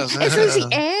 She's like, "It's Lucy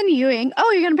Ann Ewing.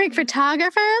 Oh, you're gonna bring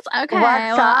photographers? Okay, What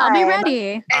well, I'll be time?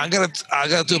 ready." I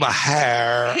gotta do my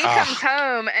hair. He comes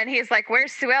home and he's like,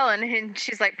 "Where's Sue Ellen?" And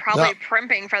she's like, probably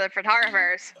primping for the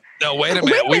photographers. No, wait a Wait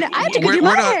minute. a minute, I have to go do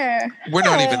my hair. We're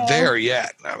not even Oh. there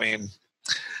yet. I mean,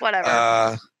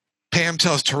 Whatever. Pam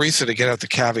tells Teresa to get out the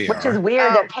caviar. Which is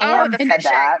weird that Pam the said fish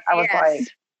that. egg, I was yes. like,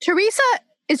 Teresa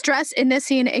is dressed in this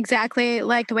scene exactly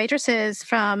like the waitresses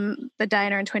from the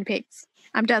diner in Twin Peaks.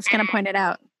 I'm just gonna point it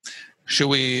out. Should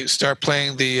we start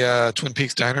playing the Twin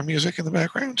Peaks diner music in the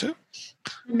background too?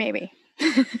 Maybe.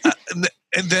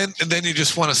 And then you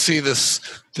just want to see this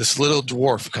little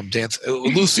dwarf come dance.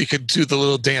 Lucy could do the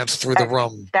little dance through the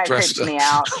room. that dressed creeps me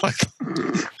out.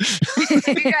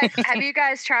 Have you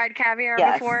guys tried caviar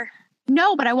Yes. before?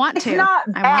 No, but I want it's to. not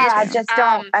I bad. I want to. just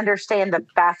don't understand the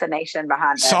fascination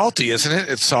behind it. Salty, isn't it?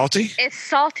 It's salty. It's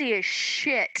salty as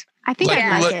shit. I think Like-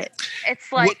 I like like- it.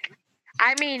 It's like,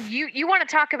 I mean, you want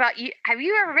to talk about, have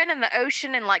you ever been in the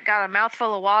ocean and like got a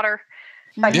mouthful of water?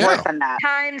 Like Yeah. worse than that.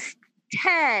 Times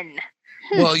 10.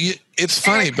 Well, it's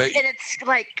funny, and but it's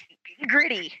like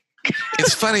gritty.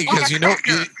 it's funny because you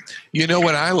know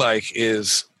what I like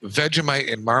is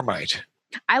Vegemite and Marmite,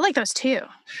 I like those too.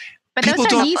 But People those are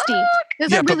don't- yeasty.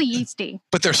 Those Yeah, are but- really yeasty.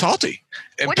 but they're salty,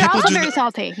 and Which They're people also do very not,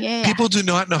 salty. Yeah. people do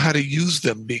not know how to use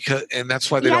them and that's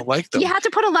why they You don't like them. You have to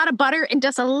put a lot of butter and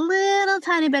just a little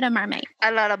tiny bit of Marmite.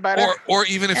 A lot of butter. Or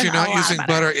even if And you're a not lot of using butter.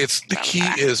 butter, it's the key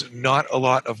is not a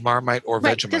lot of Marmite or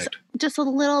Right, Vegemite. just a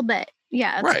little bit.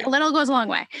 Yeah, Right. a little goes a long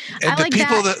way. And I the like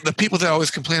people that. the people that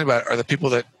always complain about it are the people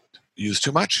that use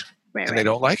too much. Right, and they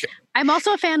don't like it. I'm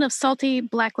also a fan of salty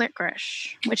black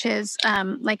licorice, which is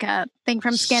like a thing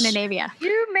from Scandinavia.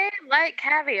 You may like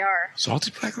caviar.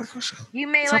 Salty black licorice. You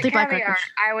may Salty like black caviar. licorice.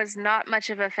 I was not much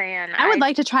of a fan. I would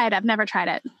like to try it. I've never tried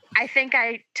it. I think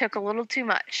I took a little too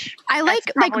much. I like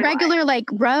That's probably why. regular like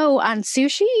roe on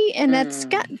sushi, and that's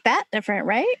got that different,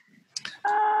 right?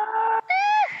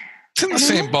 It's in the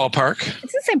same ballpark.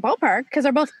 It's the same ballpark because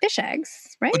they're both fish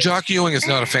eggs, right? Well, Jock Ewing is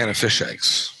not a fan of fish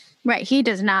eggs. Right. He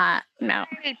does not. No.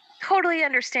 I totally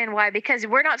understand why, because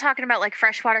we're not talking about like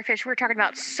freshwater fish. We're talking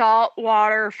about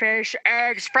saltwater fish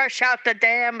eggs, fresh out the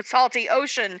damn salty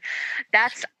ocean.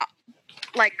 That's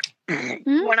like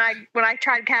when I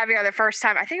tried caviar the first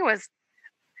time. I think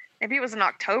maybe it was in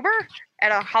October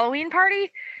at a Halloween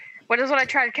party. What is when I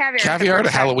tried caviar? Caviar at a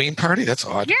Halloween party? That's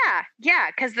odd. Yeah,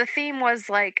 because the theme was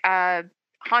like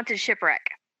haunted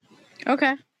shipwreck.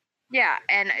 Okay. Yeah,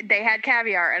 and they had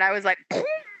caviar, and I was like,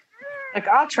 Like,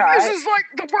 I'll try this it. is like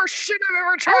the worst shit I've ever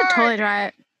I would tried. totally try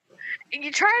it. You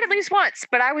try it at least once,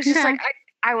 but I was just Okay. like,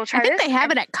 I will try I think this. they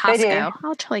have it at They do. Costco.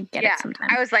 I'll totally get Yeah, it sometime.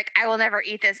 I was like, I will never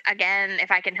eat this again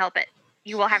if I can help it.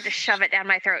 You will have to shove it down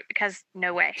my throat because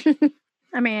no way.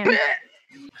 I mean,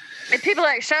 And people are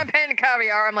like champagne and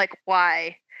caviar. I'm like,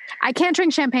 why? I can't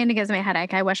drink champagne. It gives me a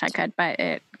headache. I wish I could, but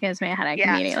it gives me a headache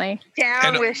Yeah. immediately. Down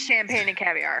And- with champagne and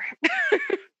caviar.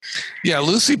 Yeah,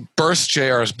 Lucy bursts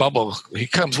JR's bubble. He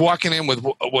comes walking in with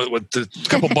the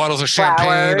couple bottles of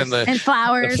champagne and the And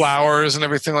flowers. flowers and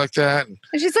everything like that. And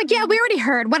she's like, yeah, we already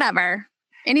heard, whatever.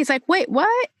 And he's like, wait, what?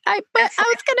 I was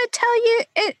going to tell you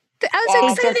it. I Well,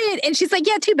 was excited. And she's like,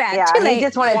 yeah, too bad. Yeah, too late. he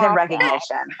just wanted Wah, some wah.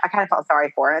 recognition. I kind of felt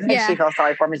sorry for him. Yeah. She feels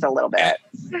sorry for him just a little bit.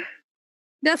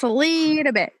 Just a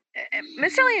little bit.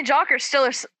 Miss Ellie and Jock are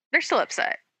they're still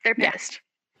upset. They're Yeah. pissed.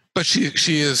 But she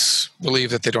is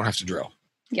relieved that they don't have to drill.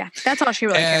 Yeah, that's all she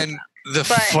really cares And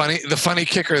about. the funny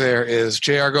kicker there is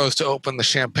JR goes to open the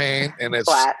champagne and it's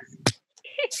Flat.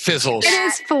 fizzles. It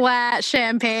is flat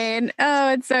champagne.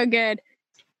 Oh, it's so good.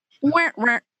 Wah,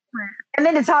 wah. And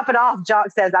then to top it off, Jock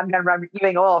says, I'm going to run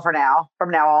Ewing oil from now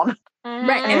on.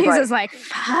 Right. And Mhm. he's Right. just like,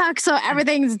 fuck. So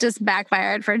everything's just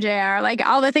backfired for JR. Like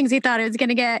all the things he thought he was going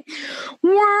to get.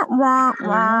 Wah, wah,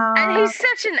 wah. And he's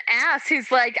such an ass. He's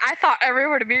like, I thought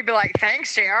everyone would be like,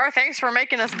 thanks, JR. Thanks for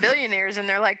making us billionaires. And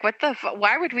they're like, what the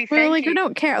why would we We're thank like, you? we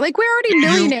don't care. Like, we're already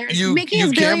millionaires. Making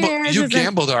us billionaires. You is a-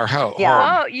 gambled our house.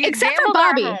 Yeah. Oh, you Except for gambled our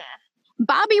Bobby. home.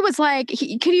 Bobby was like,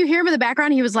 could you hear him in the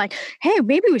background? He was like, hey,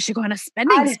 maybe we should go on a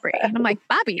spending I- spree. And I'm like,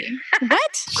 Bobby,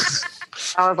 what?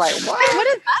 I was like, what? What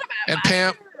is that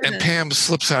about? And Pam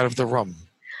slips out of the room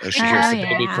as she Oh, hears the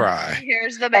baby yeah. cry.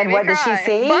 Here's the baby what does she cry.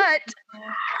 see? But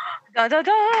da da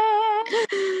da,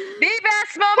 the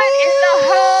best moment in the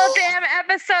whole damn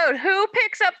episode. Who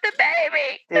picks up the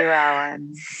baby? Sue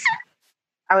Ellen.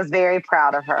 I was very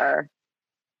proud of her.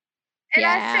 And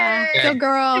I Yeah. said, Good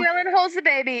girl. Sue Ellen holds the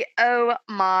baby. Oh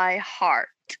my heart.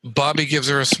 Bobby gives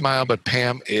her a smile, but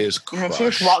Pam is And then crushed. she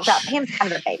just walked out. Pam's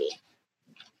kind of a baby.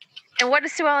 And what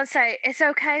does Sue Ellen say? It's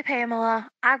okay, Pamela.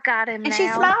 I've got him And now.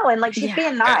 she's smiling like she's Yeah.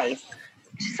 being nice.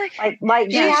 She's like, Like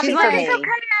be Yeah, happy she's for like, me. it's okay,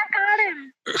 I've got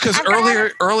him. Because I've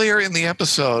got earlier in the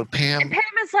episode, And Pam Pam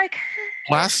is like,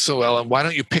 asked Sue Ellen, why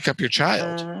don't you pick up your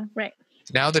child? Mhm. Right.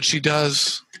 Now that she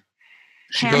does,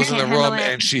 she Pam goes in the can't room handle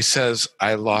it. and she says,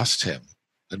 I lost him.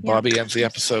 And Yeah. Bobby ends the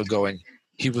episode going,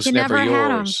 he was You never never had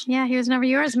him. yours. Yeah, he was never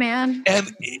yours, man.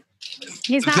 And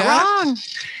He's not that- wrong.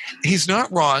 he's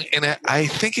not wrong. And I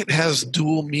think it has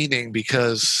dual meaning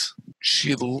because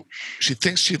she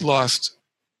thinks she lost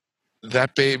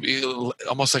that baby,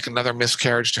 almost like another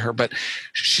miscarriage to her, but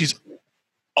she's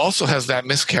also has that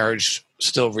miscarriage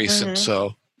still recent. Mhm.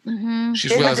 So Mm-hmm.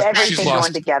 she's There's realized everything she's going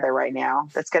lost together right now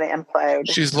that's going to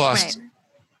implode. she's lost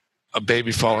a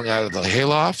baby falling out of the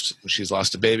hayloft. She's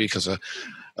lost a baby because a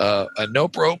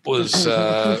nope rope was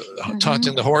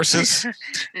taunting the horses,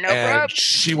 no and rope.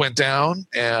 she went down,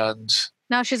 and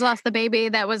Now she's lost the baby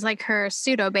that was like her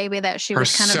pseudo baby that she Her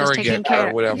was kind of just taking surrogate care or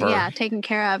of. whatever. Yeah, taking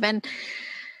care of.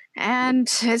 And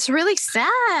it's really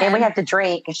sad. And we have to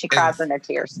drink, and she cries in no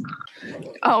tears.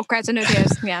 Oh, cries and no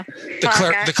tears. Yeah. the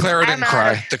Fuck, the Claritin I'm out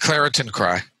cry, of- the Claritin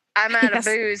cry. I'm out Yes.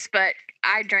 of booze, but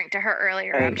I drank to her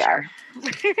earlier, There you I'm go.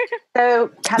 sure. So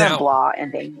kind Now- of blah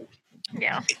ending.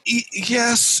 Yeah.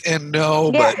 Yes and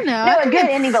no, Yeah. but No, No, a good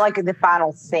ending, but like the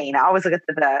final scene. I always look at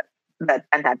the at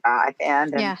the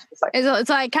end. And Yeah. it's like, it's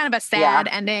like kind of a sad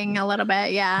ending a little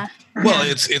bit. Yeah. well,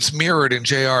 it's mirrored in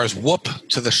JR's whoop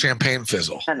to the champagne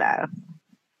fizzle. I know.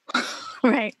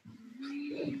 Right.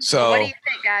 So What do you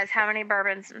think, guys? How many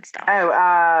bourbons and stuff?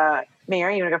 Oh,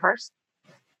 Mary, you want to go first?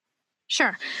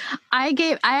 Sure. I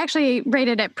actually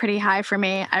rated it pretty high for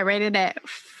me. I rated it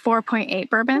 4.8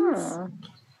 bourbons.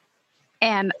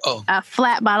 and Oh. a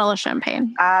flat bottle of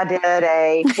champagne. I did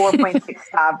a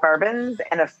 4.65 bourbons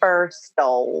and a First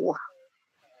Stole.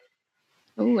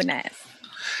 Ooh, nice.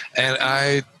 And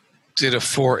I did a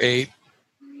 4.8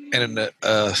 and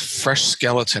a fresh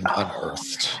skeleton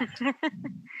unearthed.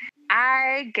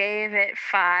 I gave it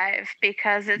 5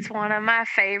 because it's one of my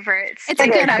favorites. It's a It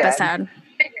good is good. episode.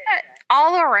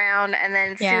 All around, and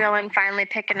then Yeah. Sue Ellen finally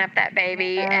picking up that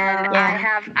baby, and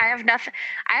Yeah. I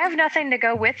have nothing to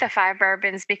go with the 5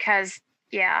 bourbons because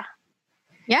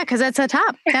Yeah, because it's a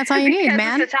top. That's all you need, because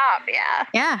man. it's the top, yeah.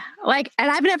 Yeah, like, and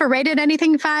I've never rated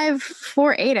anything 5.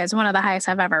 4.8 is one of the highest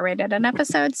I've ever rated an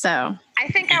episode. So I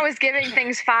think I was giving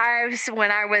things 5s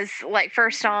when I was like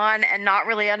first on and not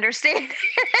really understanding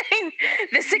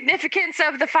the significance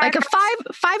of the 5. like a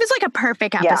 5 is like a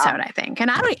perfect Yeah. episode, I think.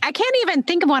 And I can't even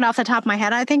think of one off the top of my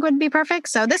head I think would be perfect.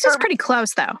 So this is pretty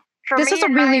close though. For this me, is a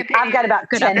in my really- opinion, I've got about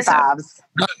Good 10 episode. fives.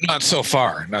 Not so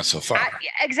far. Not so far.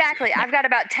 exactly. I've got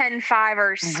about 10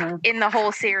 5ers Mhm. in the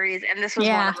whole series, and this was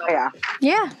one Yeah. of them. Oh, yeah.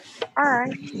 Yeah. All right.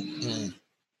 Mm.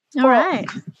 All right.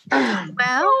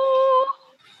 Well,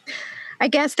 I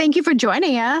guess thank you for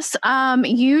joining us.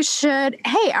 You should,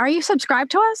 hey, are you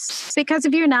subscribed to us? Because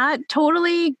if you're not,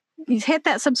 totally hit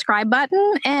that subscribe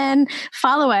button and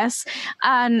follow us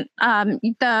on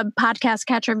the podcast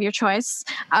catcher of your choice.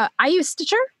 I use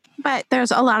Stitcher, but there's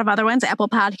a lot of other ones, Apple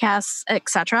Podcasts,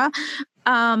 etc.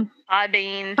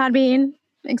 Podbean,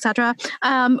 etc.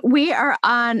 We are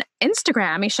on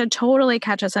Instagram. You should totally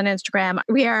catch us on Instagram.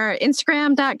 We are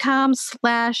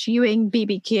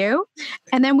Instagram.com/EwingBBQ.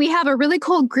 And then we have a really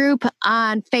cool group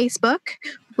on Facebook,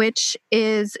 which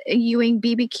is Ewing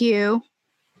BBQ,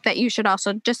 that you should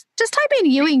also just type in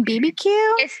Ewing BBQ.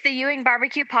 It's the Ewing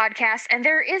Barbecue Podcast, and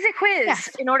there is a quiz Yes.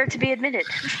 in order to be admitted.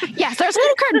 Yes, there's a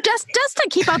little card just to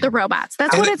keep out the robots.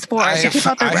 That's what it's for, I to keep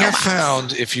out the have robots.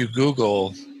 found if you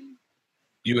Google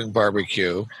Ewing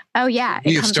Barbecue, Oh, yeah. it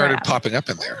we have comes started right up. popping up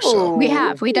in there. So We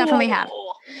have. We definitely have.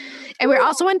 And we're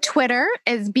also on Twitter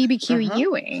as BBQ Uh-huh.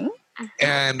 Ewing.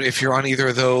 and if you're on either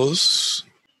of those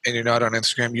and you're not on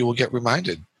Instagram, you will get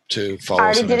reminded to I follow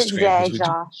us already on did it Instagram. today, 'cause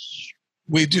Josh.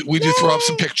 we do throw up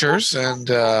some pictures, and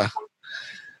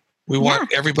we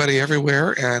want everybody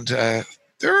everywhere. And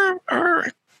there are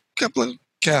a couple of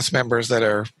cast members that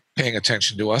are paying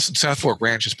attention to us, and South Fork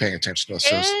Ranch is paying attention to us.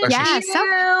 So Thank especially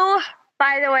Yeah, you,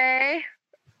 by the way.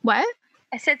 What?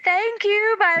 I said thank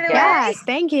you, by the way. Yes,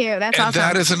 thank you. That's and awesome.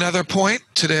 that is another point.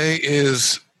 Today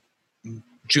is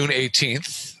June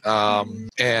 18th,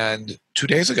 and 2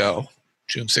 days ago,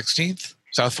 June 16th,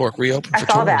 South Fork reopened I for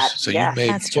saw tours. that, So yeah. you may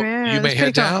That's true. you may That's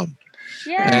head pretty cool. down.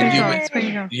 Yay. And you may- It's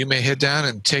pretty cool. You may head down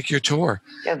and take your tour.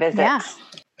 Go visit. Yeah.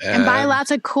 And buy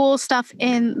lots of cool stuff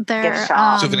in their Gift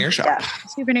shop. Souvenir shop. Yeah.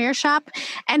 souvenir shop.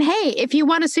 And hey, if you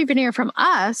want a souvenir from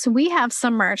us, we have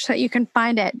some merch that you can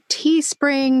find at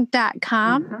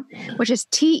teespring.com, Mhm. which is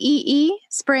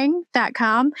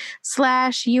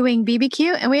teespring.com/Ewing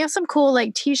BBQ. And we have some cool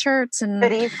like t-shirts and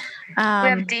Hoodies. We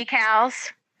have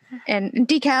decals. and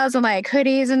decals and like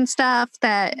hoodies and stuff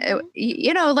that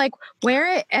like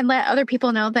wear it and let other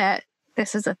people know that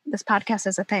this podcast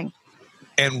is a thing.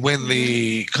 And when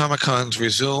the Comic-Cons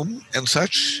resume and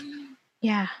such,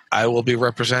 Yeah. I will be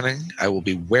representing. I will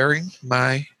be wearing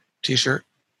my T-shirt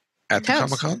at the Totes.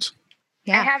 Comic-Cons. I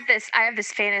Yeah. have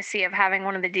this fantasy of having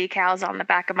one of the decals on the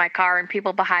back of my car and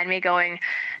people behind me going,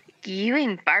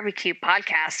 Ewing Barbecue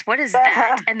Podcast, what is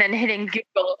that? And then hitting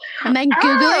Google. And then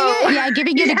Googling it. Yeah.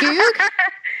 Giving it a Goog.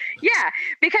 Yeah,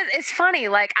 because it's funny.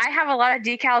 Like, I have a lot of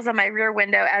decals on my rear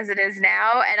window as it is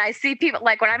now, and I see people,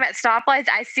 like, when I'm at stoplights,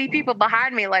 I see people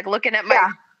behind me, like, looking at my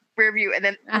Yeah. rear view and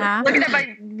then Uh-huh. looking at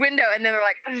my window, and then they're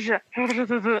like,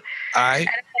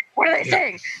 what are they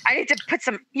saying? I need to put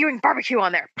some Ewing Barbecue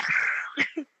on there.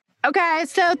 Okay.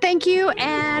 So thank you.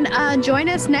 And join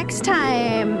us next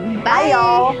time. Bye,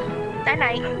 y'all. That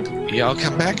night. Y'all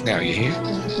come back now, you hear?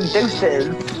 Deuces.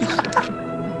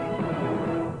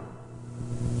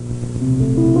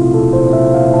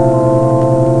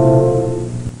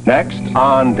 Next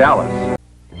on Dallas.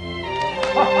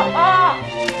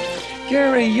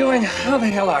 Gary Ewing, how the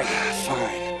hell are you?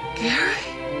 Fine. Gary?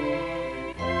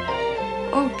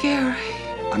 Oh, Gary.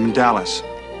 I'm in Dallas.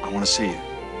 I want to see you.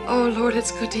 Oh, Lord,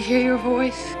 it's good to hear your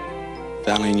voice.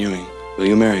 Darlene Ewing, will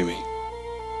you marry me?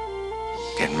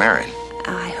 Getting married.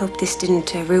 I hope this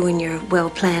didn't ruin your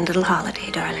well-planned little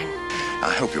holiday, darling.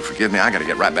 I hope you'll forgive me. I gotta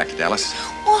get right back to Dallas.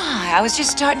 Why? I was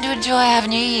just starting to enjoy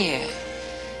having you here.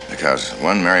 Because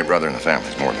one married brother in the family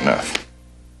is more than enough.